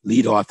the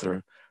lead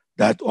author,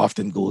 that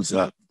often goes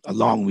a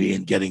long way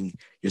in getting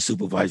your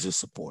supervisor's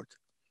support.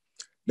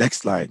 Next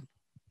slide.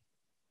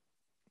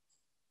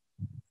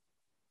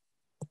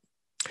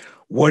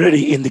 What are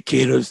the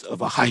indicators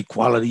of a high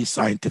quality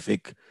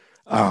scientific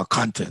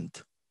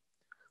content?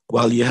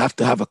 Well, you have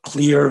to have a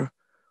clear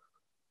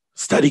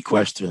study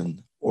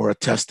question or a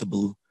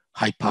testable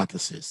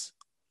hypothesis.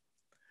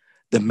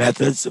 The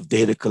methods of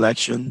data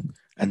collection,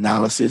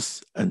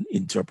 analysis, and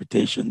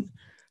interpretation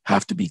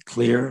have to be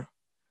clear,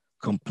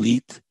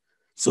 complete,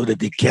 so that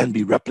they can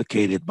be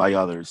replicated by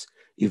others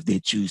if they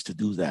choose to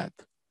do that.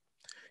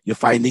 Your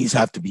findings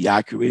have to be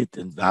accurate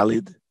and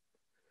valid,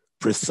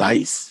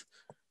 precise,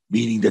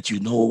 meaning that you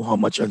know how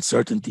much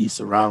uncertainty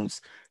surrounds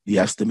the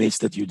estimates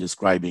that you're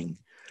describing.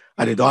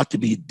 And it ought to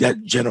be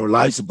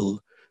generalizable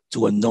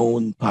to a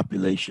known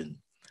population.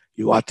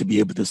 You ought to be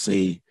able to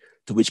say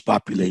to which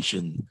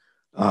population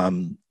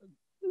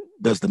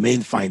does the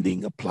main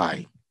finding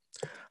apply.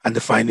 And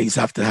the findings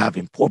have to have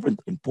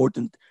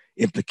important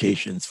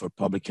implications for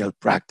public health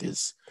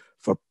practice,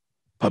 for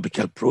public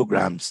health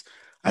programs,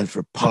 and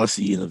for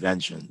policy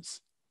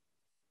interventions.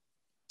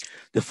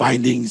 The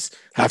findings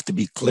have to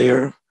be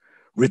clear,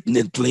 written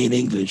in plain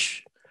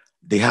English.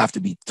 They have to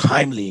be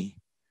timely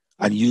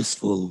and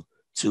useful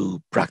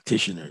to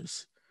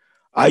practitioners.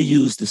 I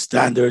use the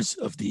standards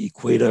of the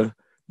Equator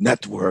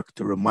network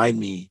to remind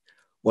me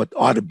what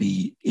ought to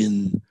be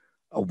in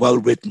a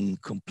well-written,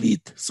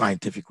 complete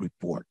scientific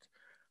report.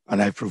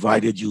 And I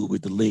provided you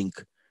with the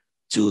link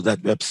to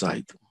that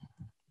website.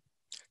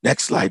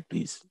 Next slide,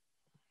 please.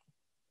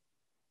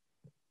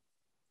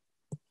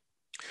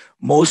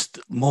 Most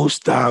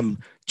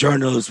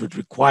journals would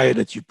require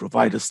that you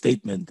provide a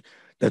statement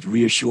that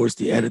reassures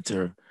the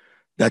editor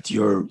that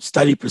your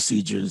study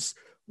procedures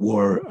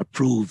were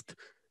approved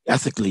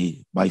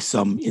ethically by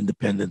some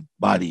independent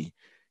body.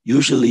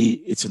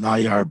 Usually it's an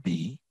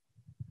IRB.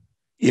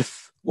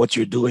 If what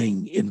you're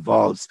doing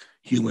involves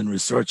human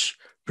research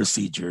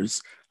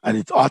procedures, and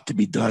it ought to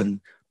be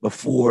done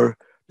before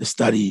the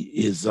study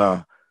is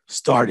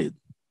started.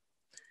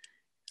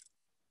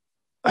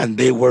 And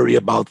they worry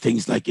about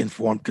things like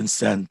informed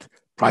consent,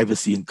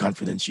 privacy and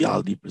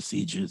confidentiality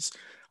procedures,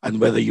 and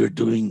whether you're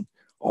doing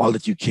all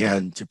that you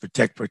can to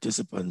protect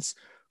participants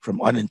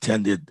from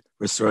unintended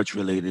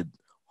research-related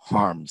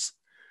harms.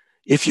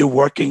 If you're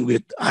working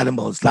with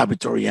animals,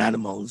 laboratory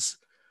animals,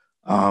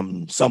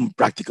 some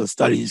practical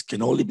studies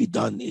can only be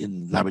done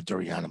in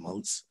laboratory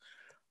animals.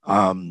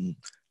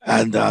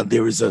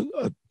 There is a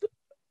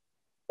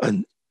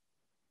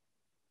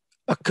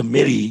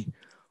committee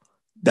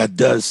that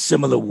does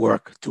similar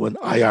work to an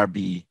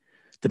IRB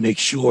to make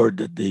sure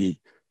that the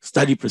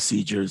study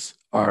procedures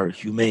are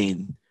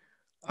humane.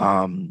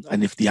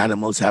 And if the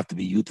animals have to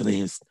be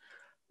euthanized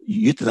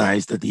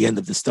at the end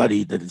of the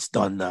study, that it's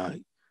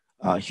done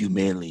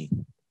humanely.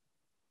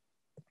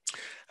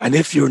 And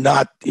if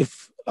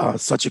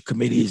such a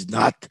committee is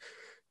not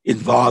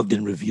involved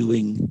in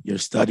reviewing your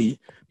study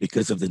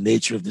because of the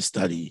nature of the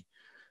study,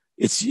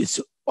 it's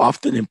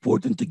often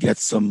important to get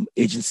some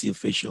agency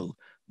official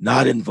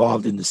not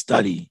involved in the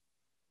study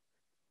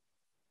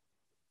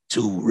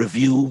to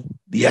review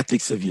the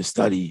ethics of your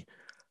study.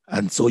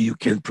 And so you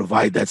can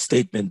provide that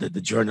statement that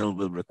the journal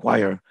will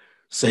require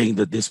saying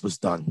that this was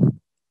done.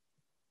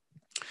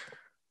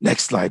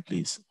 Next slide,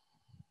 please.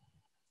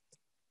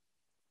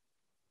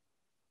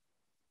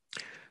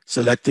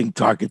 Selecting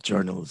target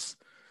journals.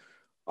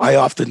 I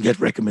often get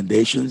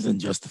recommendations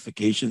and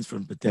justifications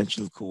from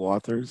potential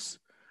co-authors.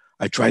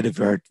 I try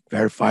to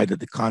verify that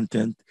the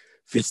content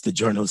fits the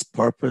journal's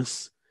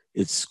purpose,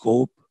 its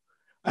scope,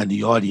 and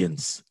the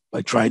audience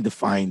by trying to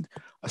find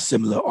a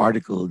similar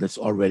article that's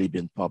already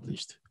been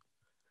published.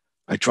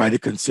 I try to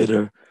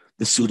consider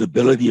the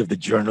suitability of the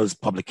journal's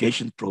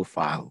publication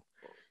profile,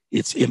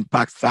 its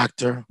impact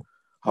factor,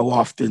 how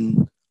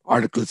often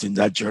articles in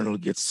that journal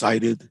get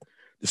cited,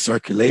 the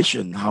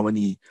circulation, how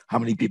many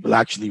people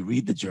actually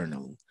read the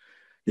journal,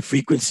 the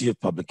frequency of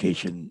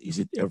publication, is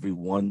it every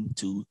 1,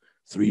 2,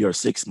 3, or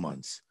 6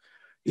 months?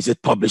 Is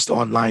it published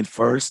online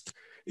first?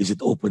 Is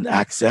it open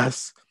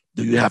access?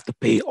 Do you have to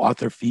pay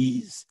author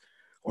fees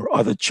or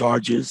other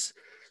charges,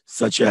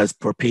 such as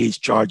per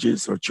page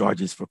charges or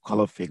charges for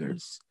color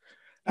figures?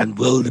 And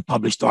will the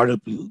published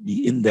article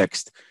be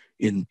indexed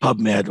in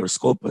PubMed or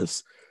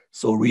Scopus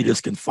so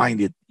readers can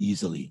find it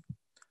easily?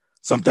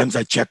 Sometimes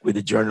I check with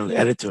the journal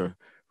editor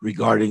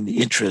regarding the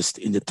interest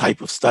in the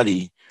type of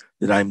study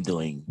that I'm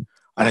doing.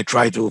 And I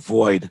try to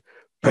avoid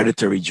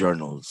predatory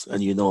journals.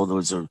 And you know,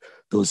 those are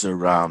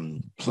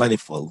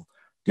plentiful.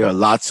 There are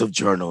lots of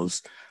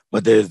journals,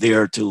 but they're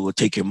there to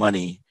take your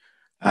money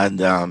and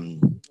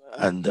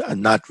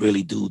not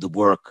really do the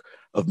work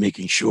of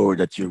making sure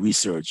that your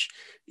research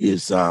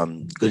is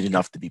good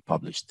enough to be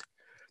published.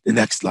 The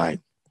next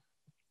slide.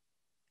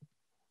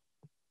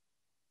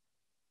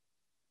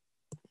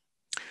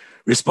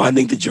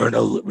 Responding to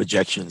journal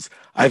rejections.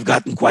 I've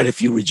gotten quite a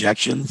few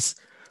rejections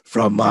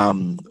from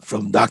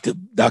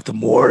Dr.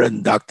 Moore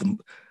and Dr.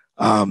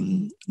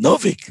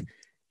 Novick,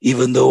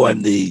 even though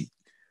I'm the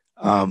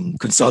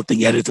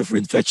consulting editor for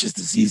infectious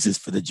diseases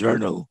for the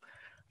journal,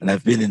 and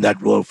I've been in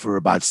that role for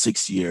about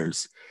 6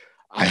 years.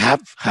 I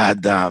have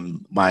had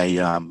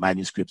my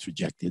manuscripts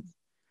rejected.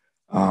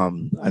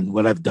 And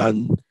what I've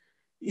done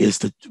is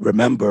to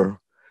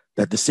remember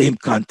that the same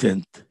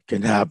content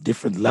can have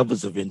different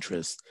levels of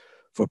interest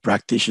for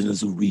practitioners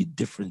who read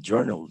different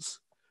journals.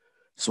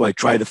 So I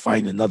try to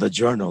find another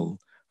journal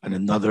and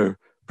another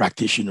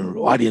practitioner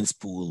audience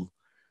pool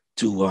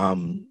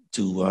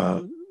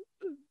to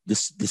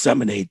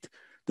disseminate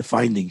the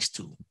findings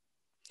to.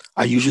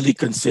 I usually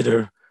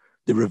consider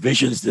the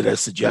revisions that are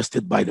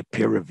suggested by the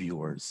peer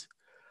reviewers.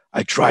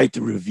 I try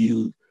to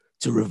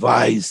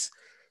revise,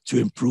 to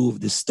improve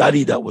the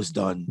study that was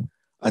done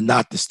and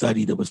not the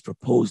study that was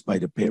proposed by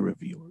the peer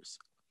reviewers.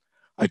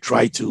 I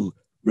try to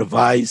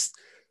revise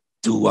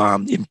to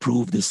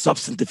improve the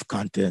substantive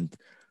content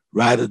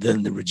rather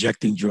than the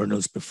rejecting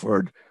journal's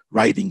preferred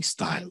writing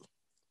style.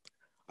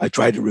 I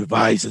try to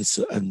revise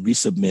and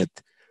resubmit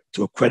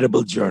to a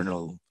credible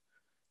journal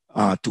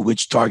to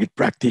which target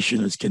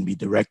practitioners can be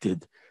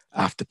directed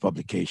after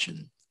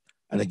publication.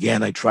 And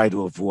again, I try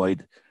to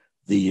avoid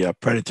the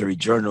predatory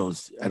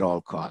journals at all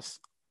costs.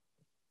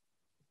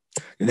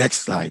 The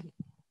next slide.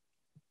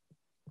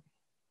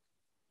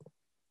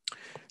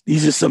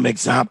 These are some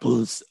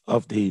examples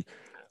of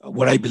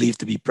what I believe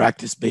to be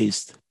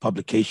practice-based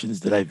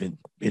publications that I've been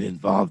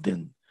involved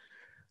in.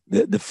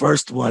 The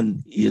first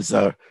one is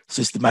a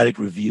systematic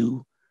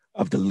review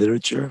of the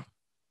literature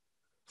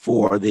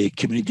for the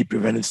Community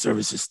Preventive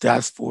Services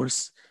Task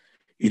Force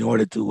in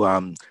order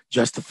to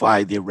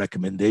justify their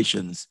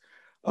recommendations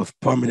of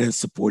permanent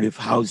supportive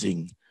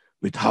housing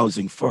with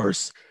Housing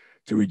First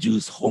to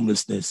reduce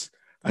homelessness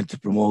and to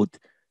promote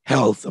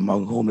health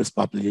among homeless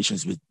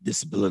populations with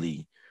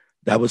disability.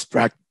 That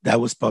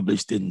was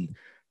published in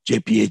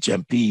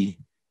JPHMP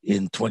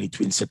in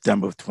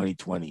September of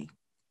 2020.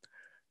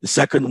 The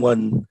second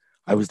one,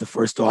 I was the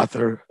first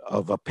author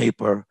of a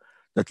paper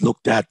that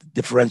looked at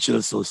differential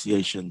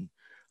association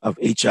of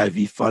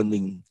HIV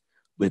funding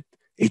with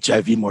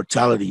HIV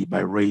mortality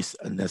by race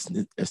and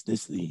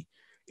ethnicity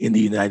in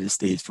the United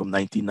States from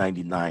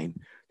 1999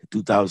 to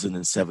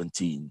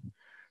 2017.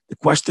 The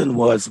question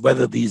was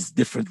whether these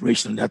different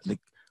racial and ethnic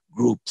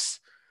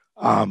groups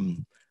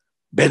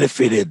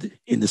benefited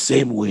in the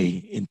same way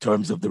in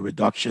terms of the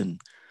reduction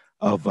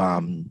of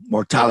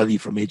mortality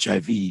from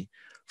HIV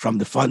from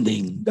the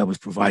funding that was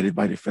provided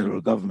by the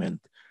federal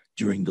government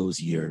during those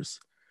years.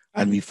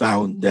 And we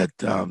found that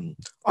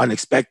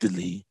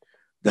unexpectedly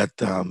that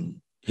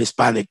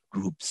Hispanic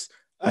groups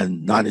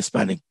and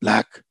non-Hispanic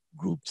Black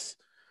groups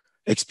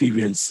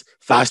experience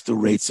faster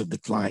rates of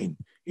decline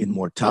in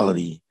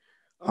mortality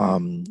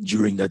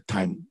during that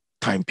time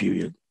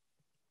period.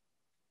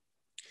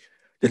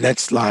 The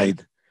next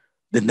slide,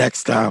 the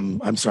next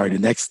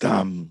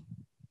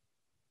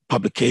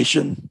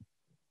publication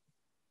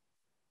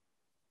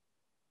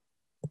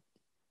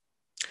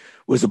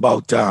was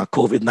about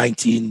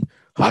COVID-19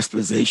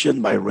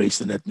 hospitalization by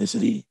race and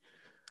ethnicity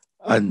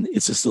and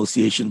its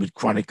association with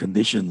chronic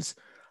conditions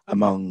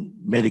among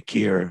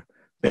Medicare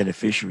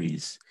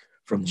beneficiaries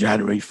from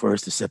January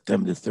 1st to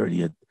September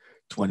 30th,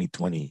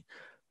 2020.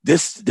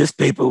 This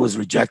paper was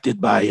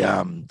rejected by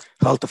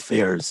Health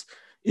Affairs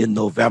in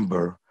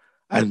November,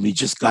 and we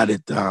just got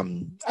it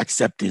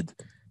accepted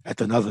at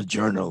another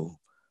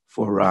journal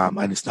for,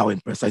 and it's now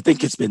in press. I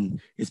think it's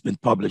been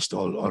published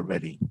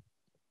already.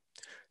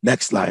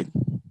 Next slide.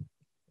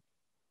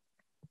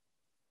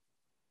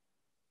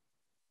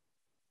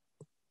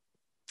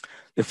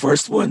 The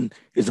first one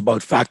is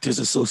about factors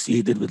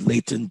associated with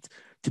latent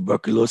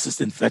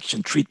tuberculosis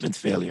infection treatment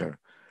failure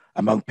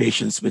among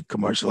patients with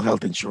commercial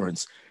health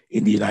insurance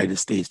in the United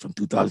States from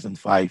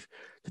 2005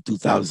 to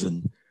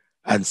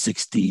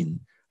 2016.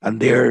 And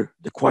there,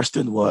 the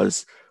question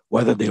was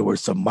whether there were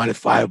some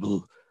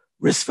modifiable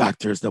risk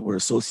factors that were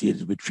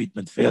associated with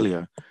treatment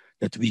failure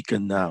that we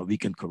can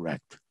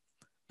correct.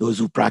 Those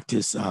who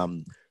practice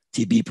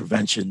TB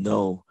prevention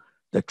know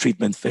that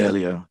treatment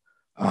failure,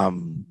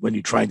 when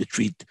you're trying to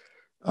treat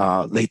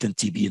latent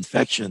TB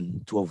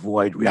infection to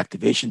avoid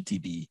reactivation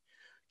TB,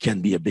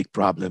 can be a big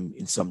problem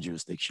in some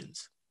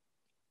jurisdictions.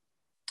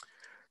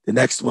 The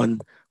next one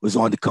was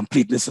on the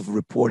completeness of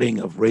reporting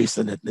of race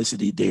and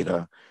ethnicity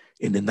data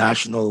in the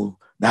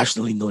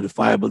nationally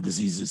notifiable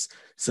diseases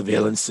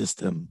surveillance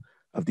system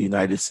of the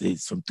United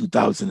States from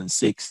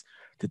 2006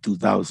 to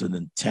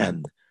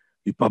 2010.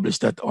 We published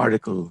that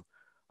article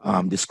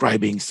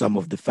describing some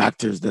of the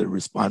factors that are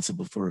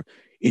responsible for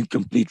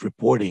incomplete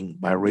reporting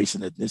by race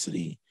and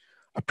ethnicity,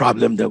 a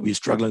problem that we're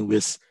struggling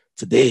with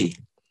today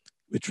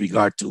with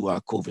regard to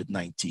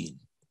COVID-19.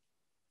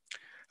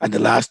 And the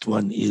last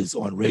one is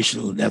on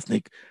racial and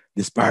ethnic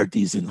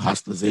disparities in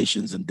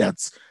hospitalizations and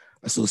deaths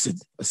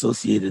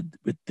associated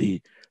with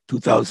the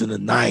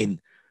 2009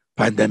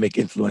 pandemic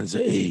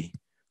influenza A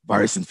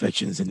virus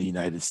infections in the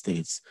United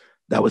States.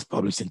 That was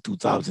published in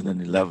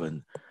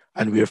 2011.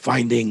 And we are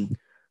finding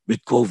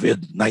with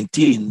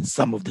COVID-19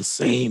 some of the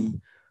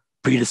same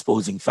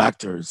predisposing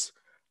factors,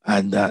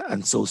 and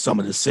so some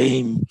of the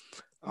same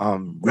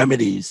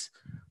remedies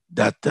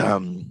that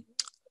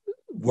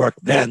work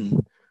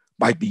then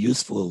might be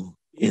useful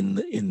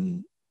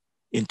in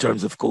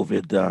terms of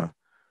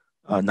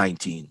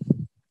COVID-19.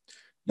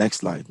 Next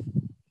slide.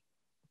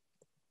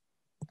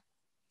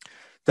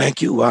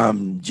 Thank you,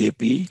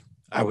 JP.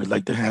 I would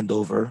like to hand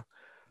over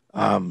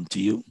to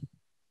you.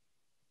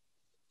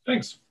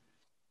 Thanks.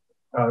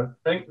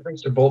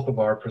 Thanks to both of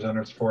our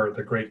presenters for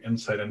the great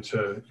insight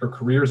into your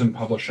careers in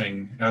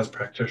publishing as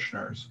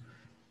practitioners.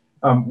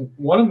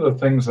 One of the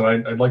things that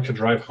I'd like to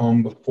drive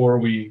home before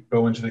we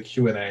go into the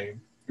Q&A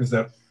is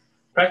that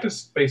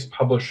practice-based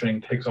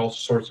publishing takes all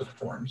sorts of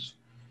forms.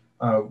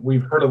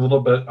 We've heard a little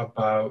bit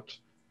about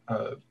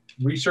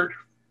research,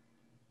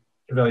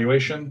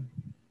 evaluation,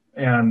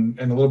 and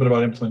a little bit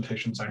about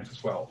implementation science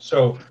as well.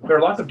 So there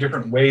are lots of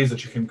different ways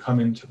that you can come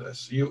into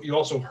this. You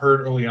also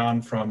heard early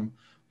on from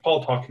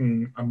Paul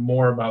talking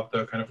more about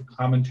the kind of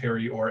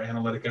commentary or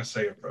analytic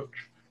essay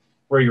approach,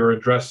 where you're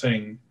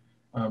addressing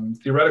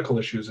theoretical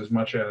issues as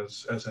much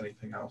as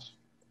anything else.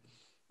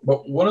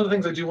 But one of the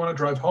things I do want to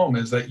drive home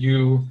is that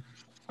you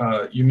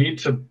need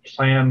to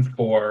plan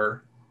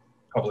for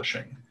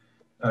publishing.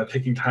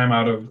 Taking time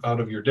out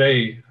of your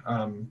day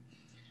can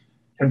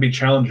be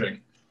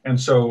challenging. And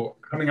so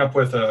coming up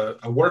with a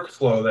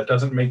workflow that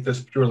doesn't make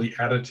this purely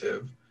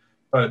additive,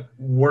 but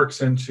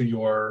works into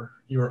your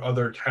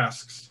other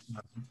tasks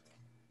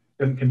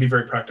can be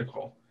very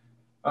practical.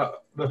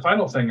 The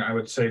final thing I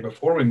would say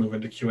before we move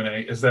into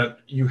Q&A is that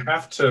you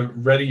have to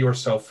ready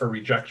yourself for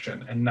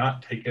rejection and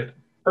not take it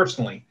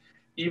personally,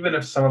 even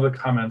if some of the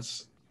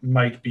comments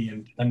might be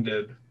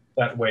intended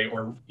that way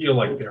or feel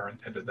like they are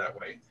intended that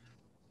way.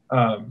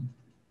 I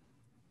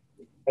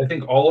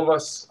think all of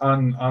us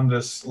on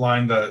this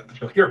line that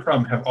you'll hear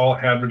from have all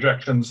had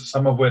rejections,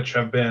 some of which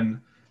have been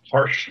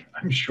harsh,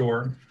 I'm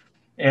sure.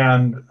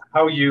 And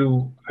how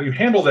you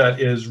handle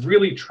that is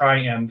really try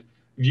and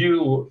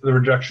view the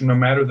rejection, no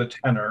matter the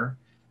tenor,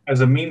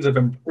 as a means of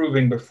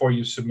improving before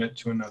you submit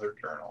to another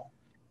journal.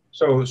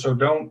 So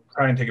don't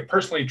try and take it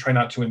personally, try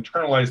not to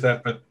internalize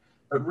that, but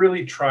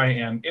really try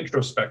and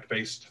introspect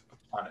based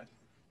upon it.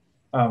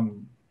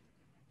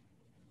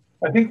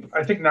 I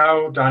think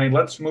now, Donnie,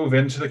 let's move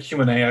into the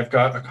Q&A. I've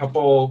got a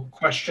couple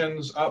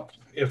questions up.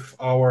 If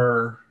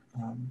our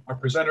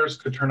presenters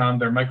could turn on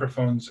their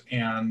microphones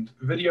and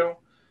video.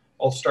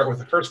 I'll start with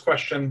the first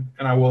question,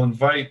 and I will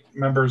invite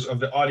members of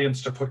the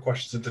audience to put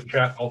questions into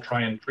chat. I'll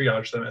try and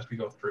triage them as we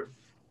go through.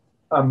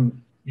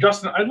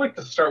 Justin, I'd like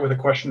to start with a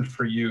question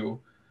for you.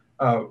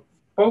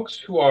 Folks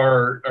who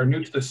are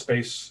new to this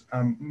space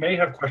may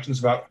have questions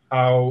about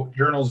how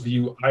journals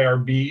view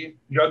IRB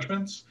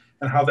judgments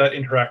and how that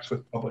interacts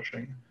with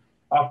publishing.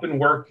 Often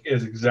work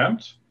is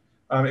exempt.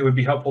 It would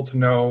be helpful to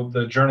know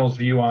the journal's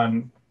view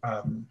on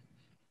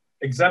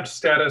exempt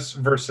status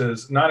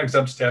versus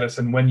non-exempt status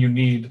and when you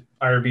need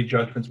IRB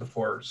judgments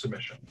before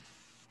submission.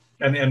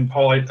 And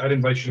Paul, I'd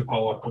invite you to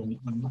follow up on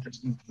this.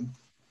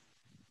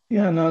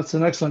 Yeah, no, it's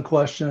an excellent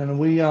question. And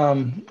we,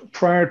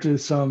 prior to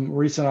some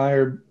recent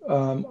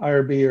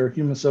IRB or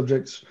human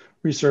subjects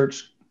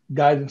research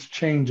guidance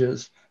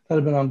changes that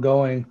have been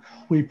ongoing,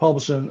 we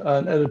published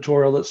an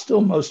editorial that's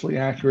still mostly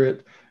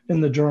accurate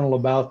in the journal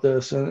about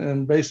this.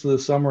 And basically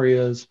the summary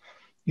is,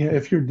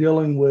 if you're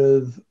dealing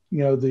with,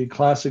 the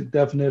classic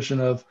definition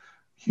of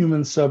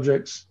human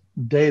subjects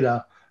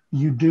data,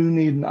 you do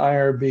need an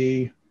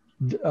IRB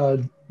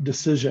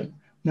decision.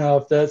 Now,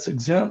 if that's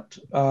exempt,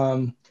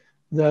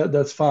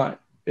 that's fine.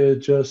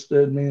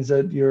 It means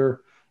that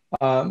you're,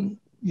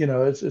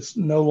 it's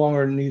no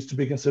longer needs to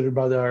be considered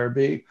by the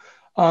IRB.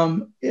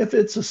 If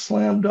it's a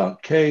slam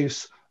dunk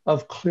case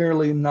of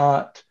clearly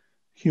not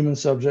human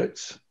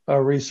subjects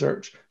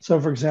research.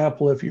 So, for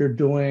example, if you're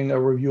doing a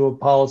review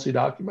of policy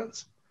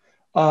documents,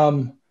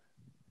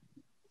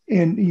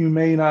 and you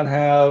may not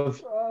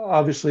have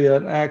obviously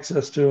an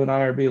access to an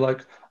IRB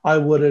like I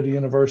would at a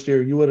university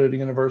or you would at a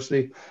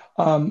university.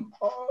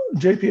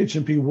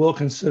 JPHMP will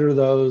consider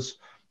those,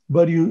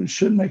 but you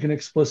should make an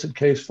explicit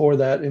case for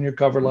that in your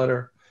cover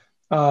letter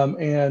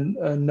and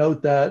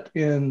note that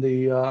in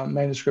the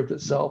manuscript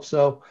itself.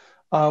 So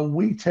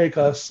we take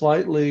a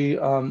slightly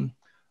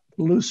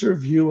looser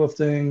view of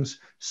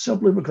things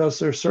simply because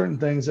there are certain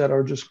things that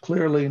are just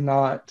clearly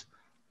not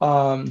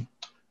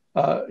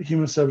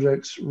human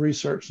subjects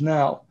research.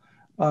 Now,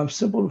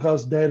 simply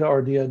because data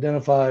are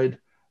de-identified,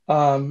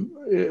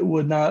 it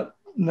would not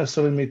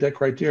necessarily meet that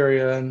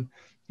criteria. And,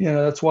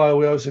 that's why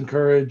we always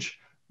encourage,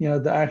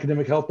 the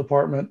academic health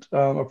department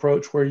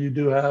approach where you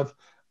do have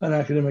an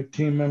academic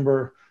team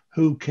member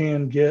who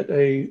can get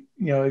a,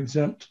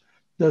 exempt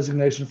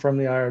designation from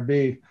the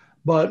IRB.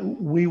 But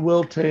we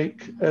will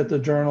take at the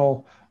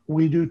journal,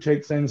 we do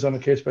take things on a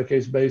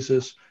case-by-case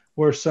basis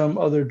where some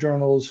other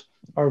journals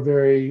are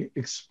very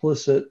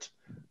explicit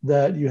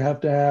that you have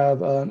to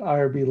have an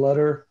IRB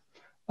letter.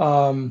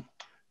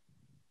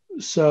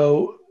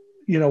 So,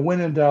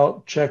 when in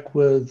doubt, check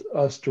with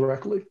us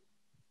directly.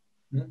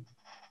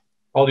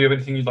 Paul, do you have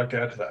anything you'd like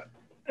to add to that?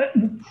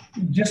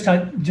 Just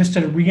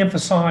to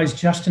reemphasize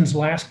Justin's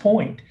last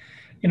point,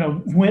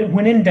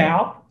 when in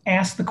doubt,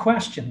 ask the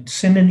question.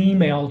 Send an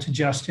email to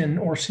Justin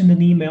or send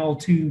an email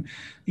to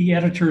the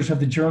editors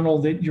of the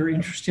journal that you're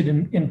interested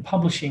in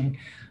publishing.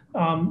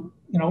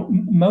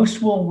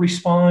 Most will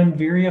respond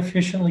very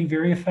efficiently,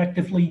 very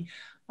effectively.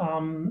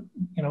 Don't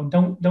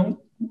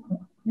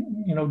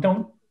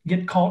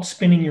get caught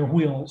spinning your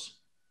wheels.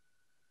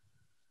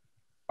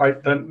 All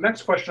right, the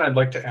next question I'd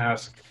like to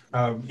ask.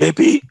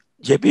 JP,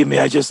 may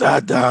I just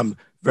add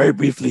very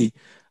briefly,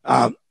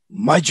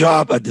 my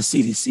job at the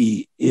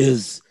CDC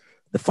is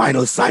the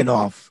final sign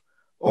off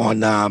on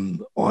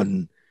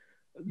the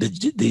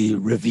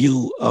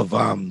review of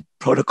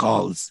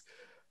protocols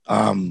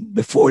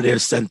before they're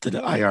sent to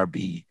the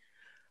IRB.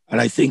 And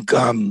I think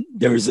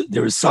there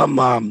is some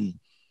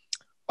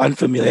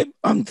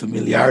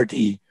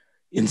unfamiliarity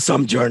in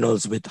some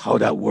journals with how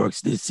that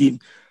works.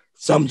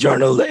 Some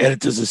journal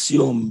editors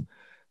assume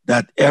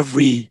that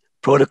every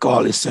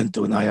protocol is sent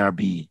to an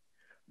IRB.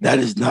 That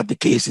is not the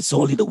case. It's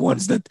only the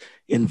ones that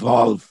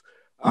involve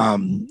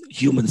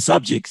human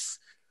subjects,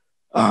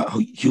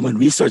 human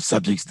research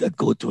subjects that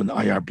go to an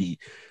IRB.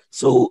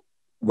 So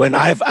when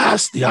I've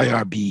asked the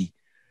IRB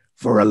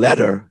for a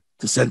letter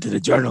to send to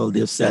the journal,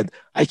 they've said,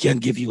 I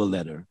can't give you a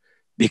letter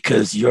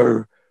because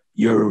your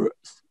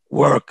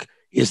work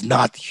is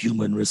not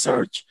human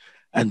research.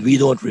 And we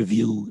don't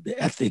review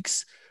the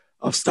ethics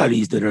of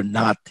studies that are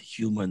not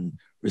human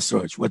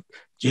research, what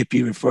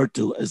JP referred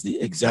to as the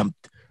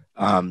exempt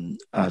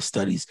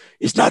studies.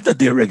 It's not that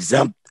they're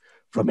exempt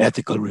from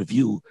ethical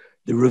review.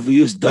 The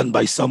review is done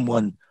by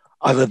someone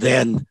other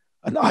than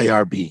an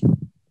IRB.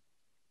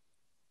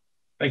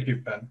 Thank you,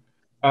 Ben.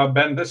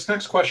 Ben, this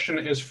next question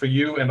is for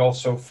you and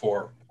also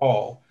for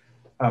Paul.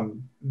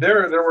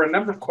 There were a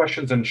number of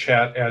questions in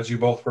chat as you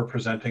both were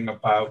presenting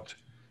about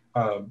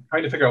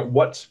trying to figure out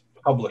what's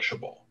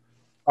publishable.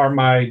 Are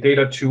my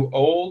data too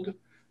old?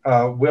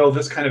 Will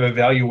this kind of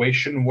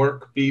evaluation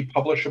work be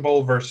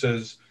publishable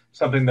versus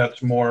something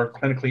that's more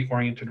clinically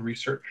oriented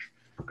research?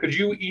 Could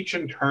you each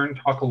in turn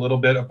talk a little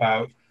bit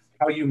about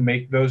how you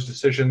make those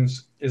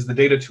decisions? Is the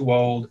data too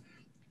old?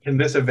 Can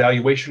this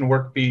evaluation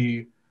work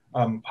be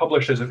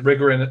published? Is it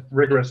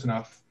rigorous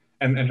enough?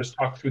 And just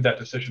talk through that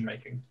decision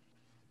making.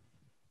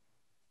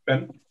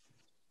 Ben?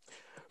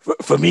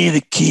 For me,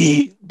 the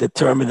key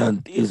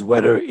determinant is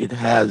whether it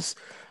has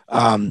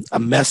a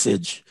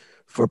message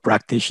for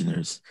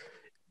practitioners.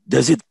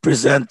 Does it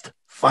present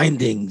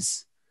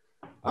findings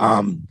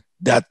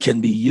that can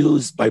be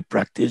used by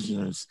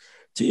practitioners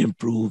to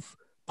improve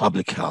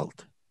public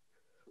health?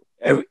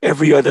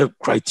 Every other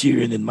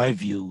criterion, in my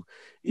view,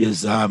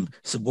 is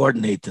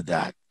subordinate to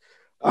that.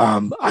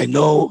 I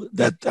know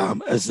that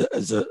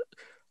as a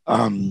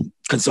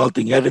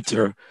consulting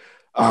editor,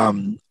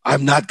 I'm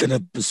not going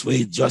to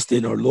persuade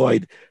Justin or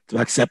Lloyd to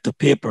accept a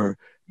paper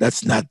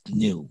that's not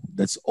new,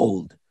 that's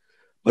old.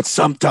 But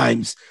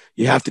sometimes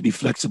you have to be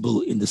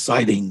flexible in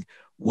deciding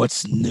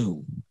what's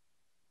new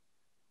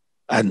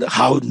and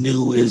how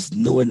new is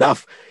new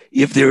enough.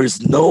 If there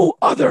is no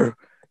other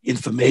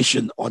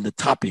information on the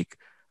topic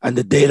and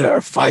the data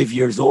are 5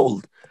 years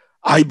old,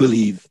 I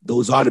believe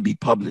those ought to be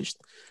published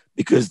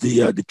because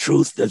the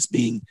truth that's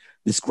being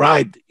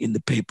described in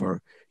the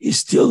paper is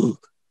still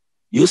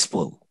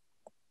useful.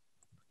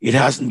 It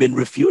hasn't been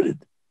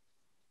refuted.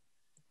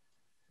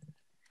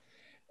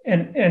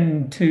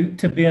 And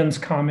to Ben's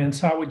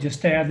comments, I would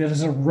just add that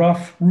as a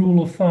rough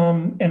rule of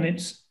thumb, and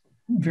it's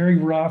very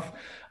rough,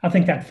 I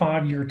think that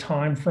 5-year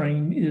time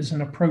frame is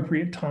an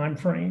appropriate time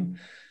frame.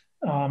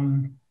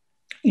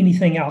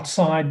 Anything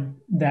outside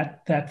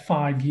that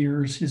 5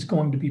 years is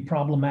going to be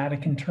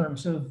problematic in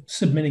terms of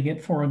submitting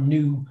it for a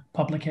new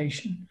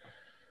publication.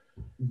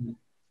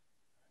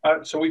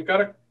 So we've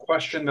got a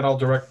question that I'll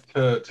direct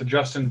to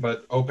Justin,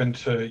 but open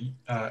to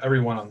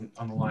everyone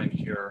on the line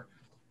here.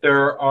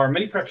 There are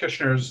many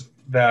practitioners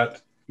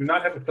that do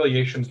not have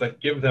affiliations that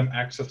give them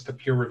access to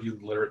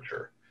peer-reviewed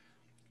literature.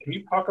 Can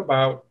you talk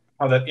about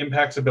how that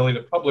impacts ability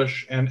to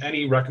publish and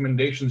any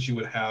recommendations you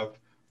would have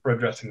for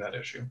addressing that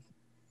issue?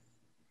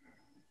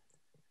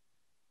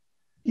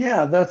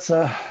 Yeah, that's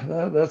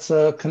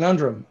a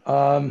conundrum.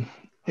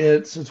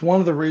 It's one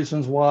of the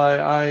reasons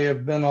why I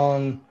have been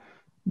on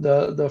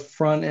the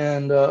front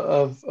end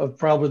of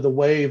probably the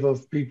wave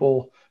of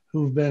people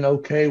who've been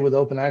okay with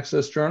open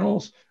access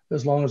journals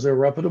as long as they're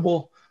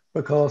reputable,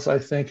 because I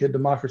think it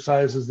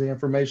democratizes the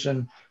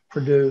information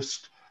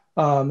produced.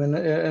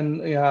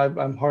 And yeah,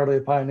 I'm hardly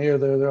a pioneer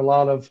there. There are a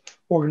lot of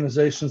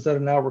organizations that are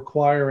now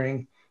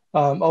requiring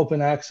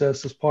open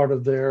access as part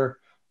of their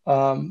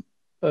funding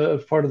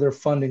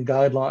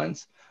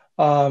guidelines.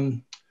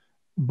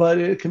 But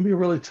it can be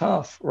really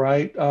tough,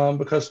 right?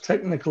 Because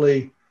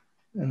technically,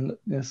 and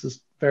this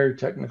is very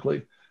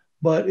technically,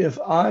 but if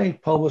I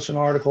publish an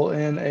article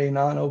in a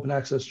non-open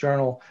access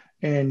journal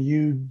and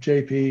you,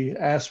 JP,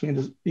 ask me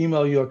to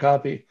email you a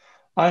copy,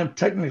 I am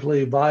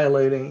technically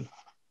violating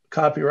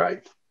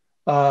copyright.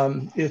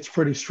 It's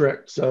pretty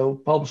strict. So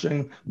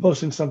posting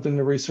something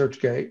to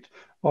ResearchGate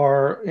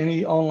or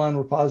any online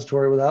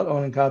repository without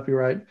owning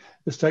copyright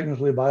is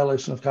technically a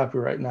violation of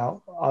copyright.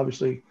 Now,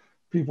 obviously,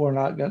 people are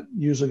not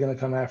usually going to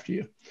come after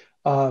you.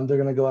 They're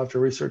going to go after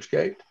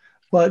ResearchGate.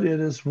 But it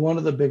is one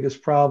of the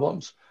biggest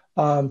problems.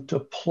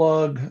 To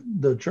plug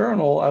the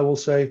journal, I will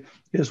say,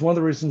 is one of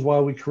the reasons why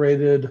we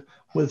created,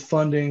 with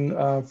funding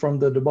from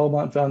the de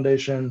Beaumont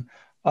Foundation,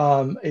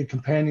 a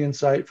companion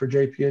site for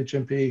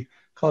JPHMP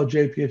called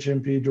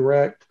JPHMP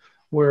Direct,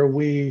 where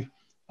we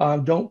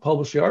don't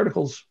publish the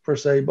articles per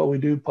se, but we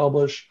do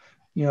publish,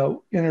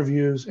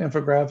 interviews,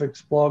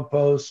 infographics, blog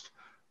posts,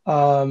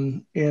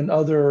 and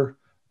other,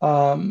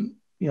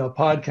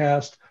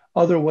 podcasts,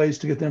 other ways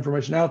to get the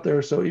information out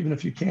there. So even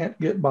if you can't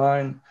get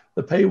behind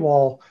the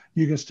paywall,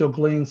 you can still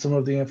glean some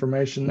of the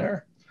information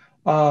there.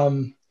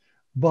 And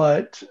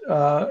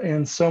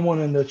someone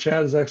in the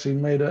chat has actually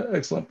made an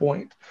excellent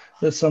point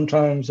that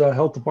sometimes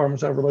health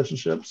departments have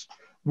relationships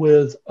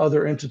with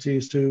other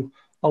entities to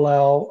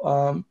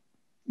allow,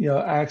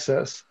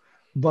 access.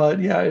 But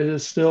yeah, it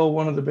is still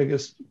one of the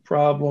biggest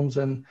problems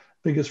and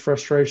biggest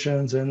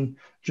frustrations. And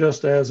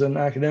just as an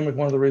academic,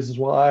 one of the reasons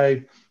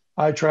why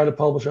I try to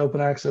publish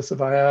open access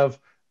if I have,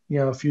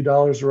 a few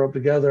dollars to rub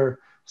together,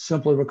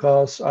 simply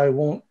because I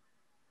want,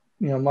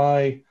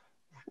 my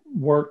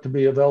work to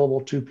be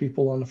available to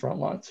people on the front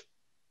lines.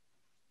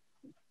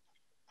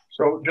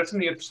 So just in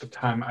the interest of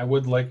time, I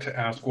would like to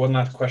ask one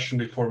last question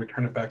before we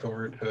turn it back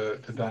over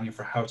to Donnie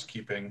for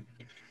housekeeping.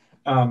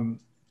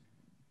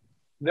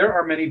 there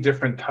are many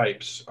different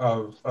types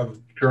of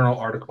journal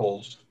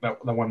articles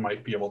that one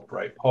might be able to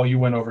write. Paul, you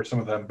went over some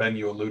of them. Ben,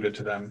 you alluded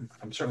to them.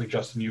 Certainly,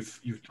 Justin,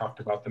 you've talked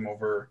about them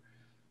over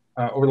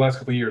the last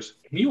couple of years.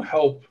 Can you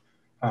help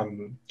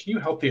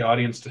the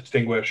audience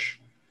distinguish?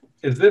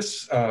 Is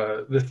this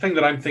the thing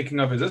that I'm thinking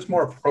of? Is this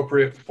more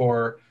appropriate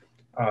for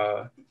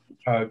a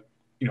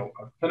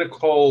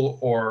clinical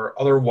or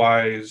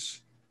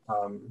otherwise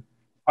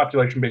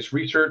population-based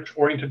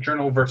research-oriented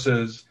journal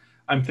versus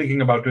I'm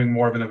thinking about doing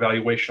more of an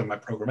evaluation of my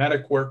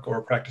programmatic work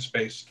or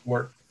practice-based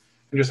work,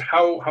 and just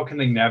how can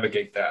they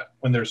navigate that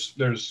when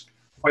there's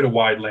quite a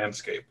wide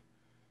landscape?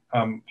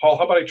 Paul, how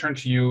about I turn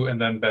to you, and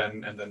then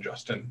Ben, and then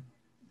Justin?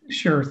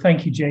 Sure.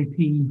 Thank you,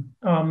 JP.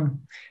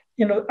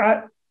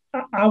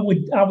 I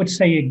would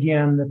say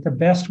again that the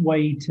best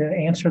way to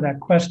answer that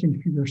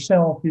question for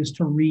yourself is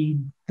to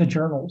read the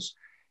journals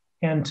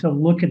and to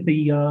look at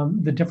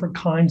the different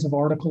kinds of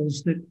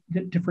articles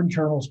that different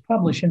journals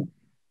publish. And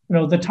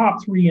the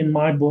top three in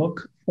my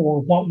book for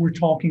what we're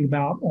talking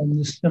about on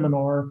this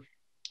seminar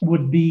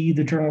would be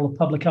the Journal of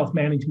Public Health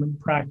Management and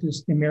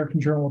Practice, the American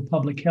Journal of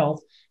Public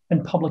Health,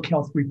 and Public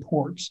Health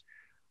Reports.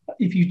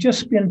 If you just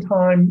spend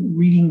time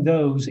reading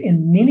those,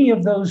 and many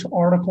of those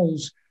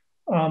articles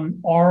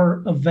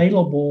are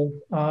available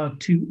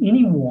to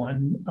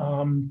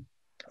anyone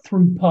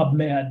through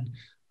PubMed,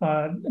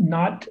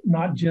 not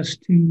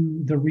just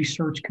to the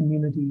research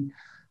community.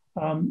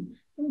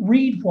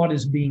 Read what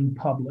is being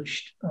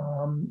published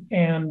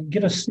and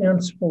get a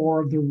sense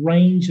for the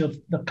range of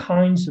the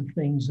kinds of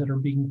things that are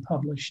being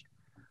published.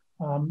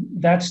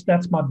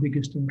 That's my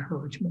biggest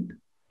encouragement.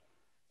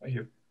 Thank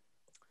you.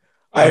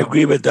 I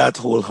agree with that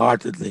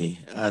wholeheartedly.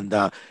 And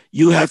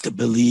you have to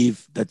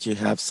believe that you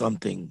have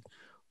something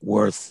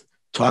worth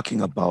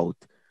talking about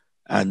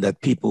and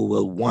that people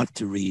will want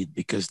to read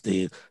because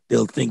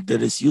they'll think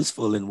that it's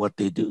useful in what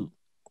they do.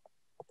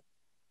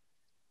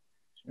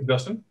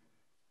 Justin?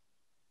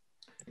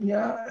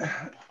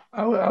 Yeah,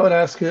 I would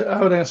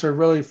answer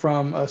really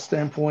from a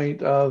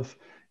standpoint of,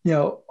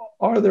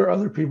 are there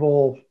other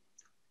people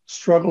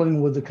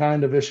struggling with the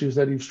kind of issues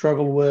that you've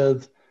struggled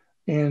with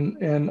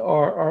and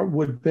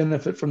would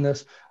benefit from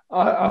this?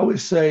 I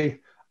always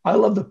say, I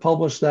love to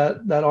publish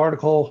that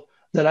article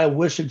that I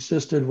wish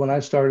existed when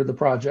I started the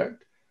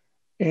project.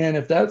 And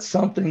if that's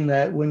something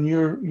that when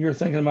you're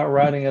thinking about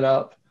writing it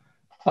up,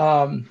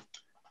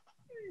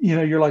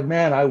 you're like,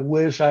 man, I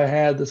wish I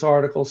had this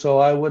article so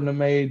I wouldn't have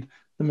made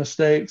the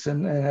mistakes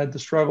and had the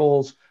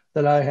struggles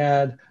that I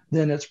had,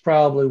 then it's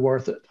probably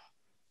worth it.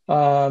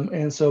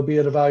 And so be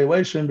it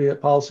evaluation, be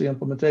it policy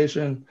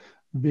implementation,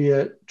 be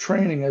it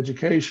training,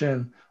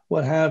 education,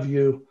 what have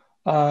you,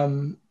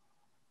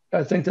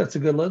 I think that's a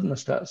good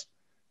litmus test.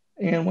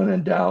 And when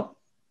in doubt,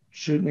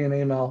 shoot me an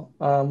email.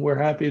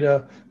 We're happy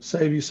to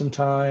save you some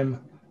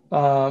time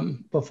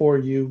before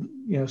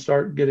you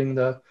start getting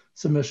the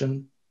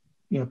submission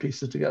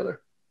pieces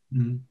together.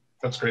 Mm-hmm.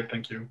 That's great.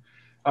 Thank you.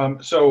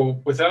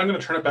 So with that, I'm going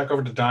to turn it back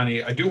over to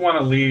Donnie. I do want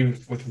to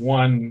leave with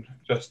one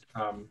just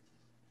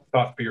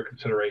thought for your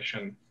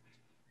consideration.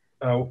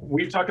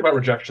 We've talked about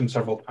rejection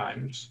several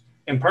times,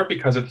 in part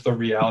because it's the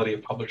reality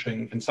of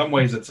publishing. In some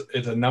ways, it's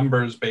a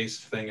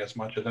numbers-based thing as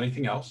much as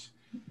anything else.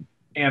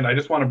 And I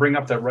just want to bring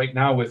up that right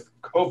now with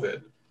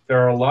COVID, there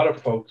are a lot of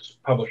folks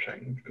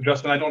publishing.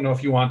 Justin, I don't know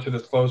if you want to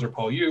disclose, or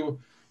Paul, you,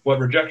 what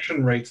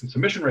rejection rates and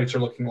submission rates are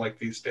looking like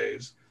these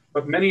days.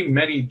 But many,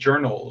 many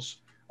journals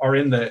are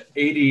in the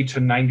 80 to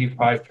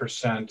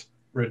 95%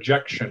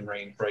 rejection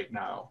range right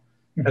now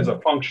as a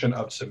function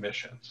of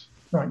submissions.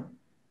 Right.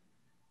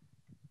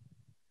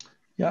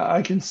 Yeah,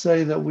 I can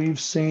say that we've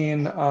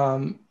seen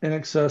in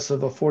excess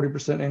of a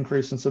 40%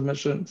 increase in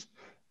submissions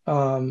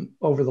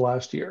over the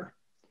last year.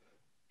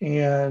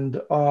 And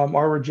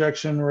our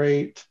rejection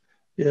rate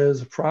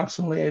is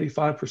approximately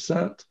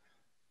 85%.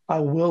 I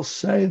will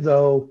say,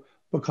 though,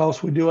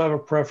 because we do have a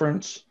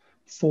preference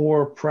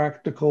for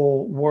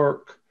practical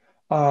work,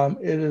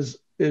 it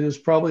is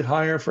probably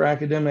higher for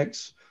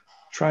academics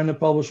trying to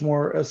publish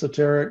more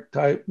esoteric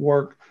type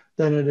work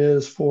than it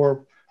is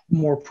for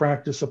more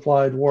practice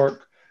applied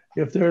work.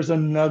 If there's a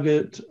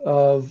nugget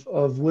of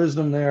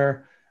wisdom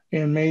there,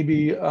 and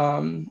maybe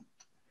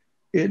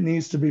it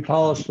needs to be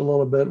polished a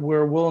little bit,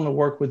 we're willing to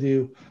work with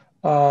you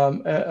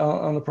on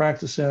the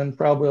practice end,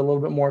 probably a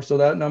little bit more. So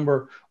that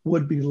number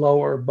would be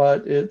lower,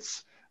 but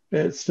it's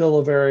still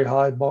a very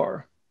high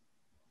bar.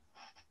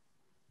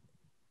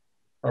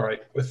 All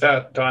right, with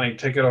that, Donnie,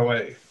 take it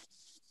away.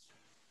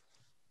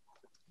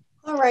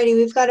 All righty,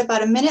 we've got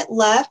about a minute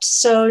left.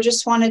 So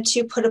just wanted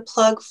to put a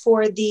plug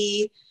for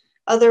the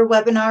other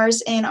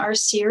webinars in our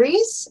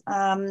series.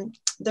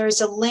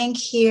 There's a link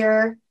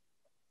here.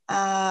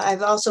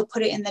 I've also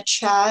put it in the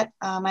chat.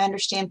 I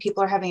understand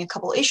people are having a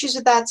couple issues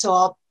with that, so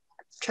I'll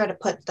try to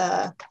put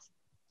an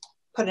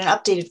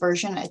updated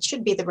version. It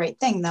should be the right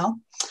thing though.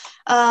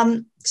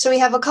 So we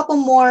have a couple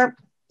more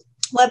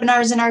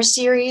webinars in our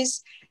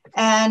series,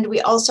 and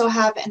we also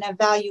have an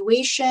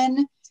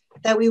evaluation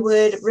that we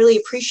would really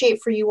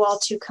appreciate for you all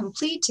to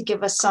complete to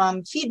give us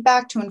some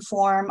feedback to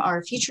inform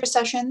our future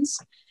sessions.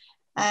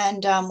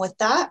 And with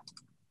that,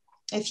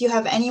 If you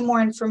have any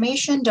more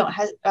information,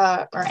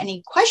 or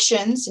any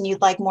questions and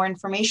you'd like more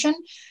information,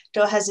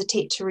 don't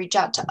hesitate to reach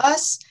out to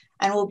us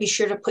and we'll be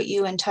sure to put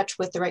you in touch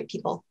with the right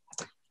people.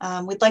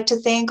 We'd like to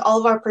thank all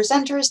of our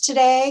presenters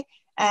today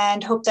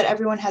and hope that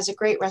everyone has a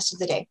great rest of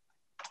the day.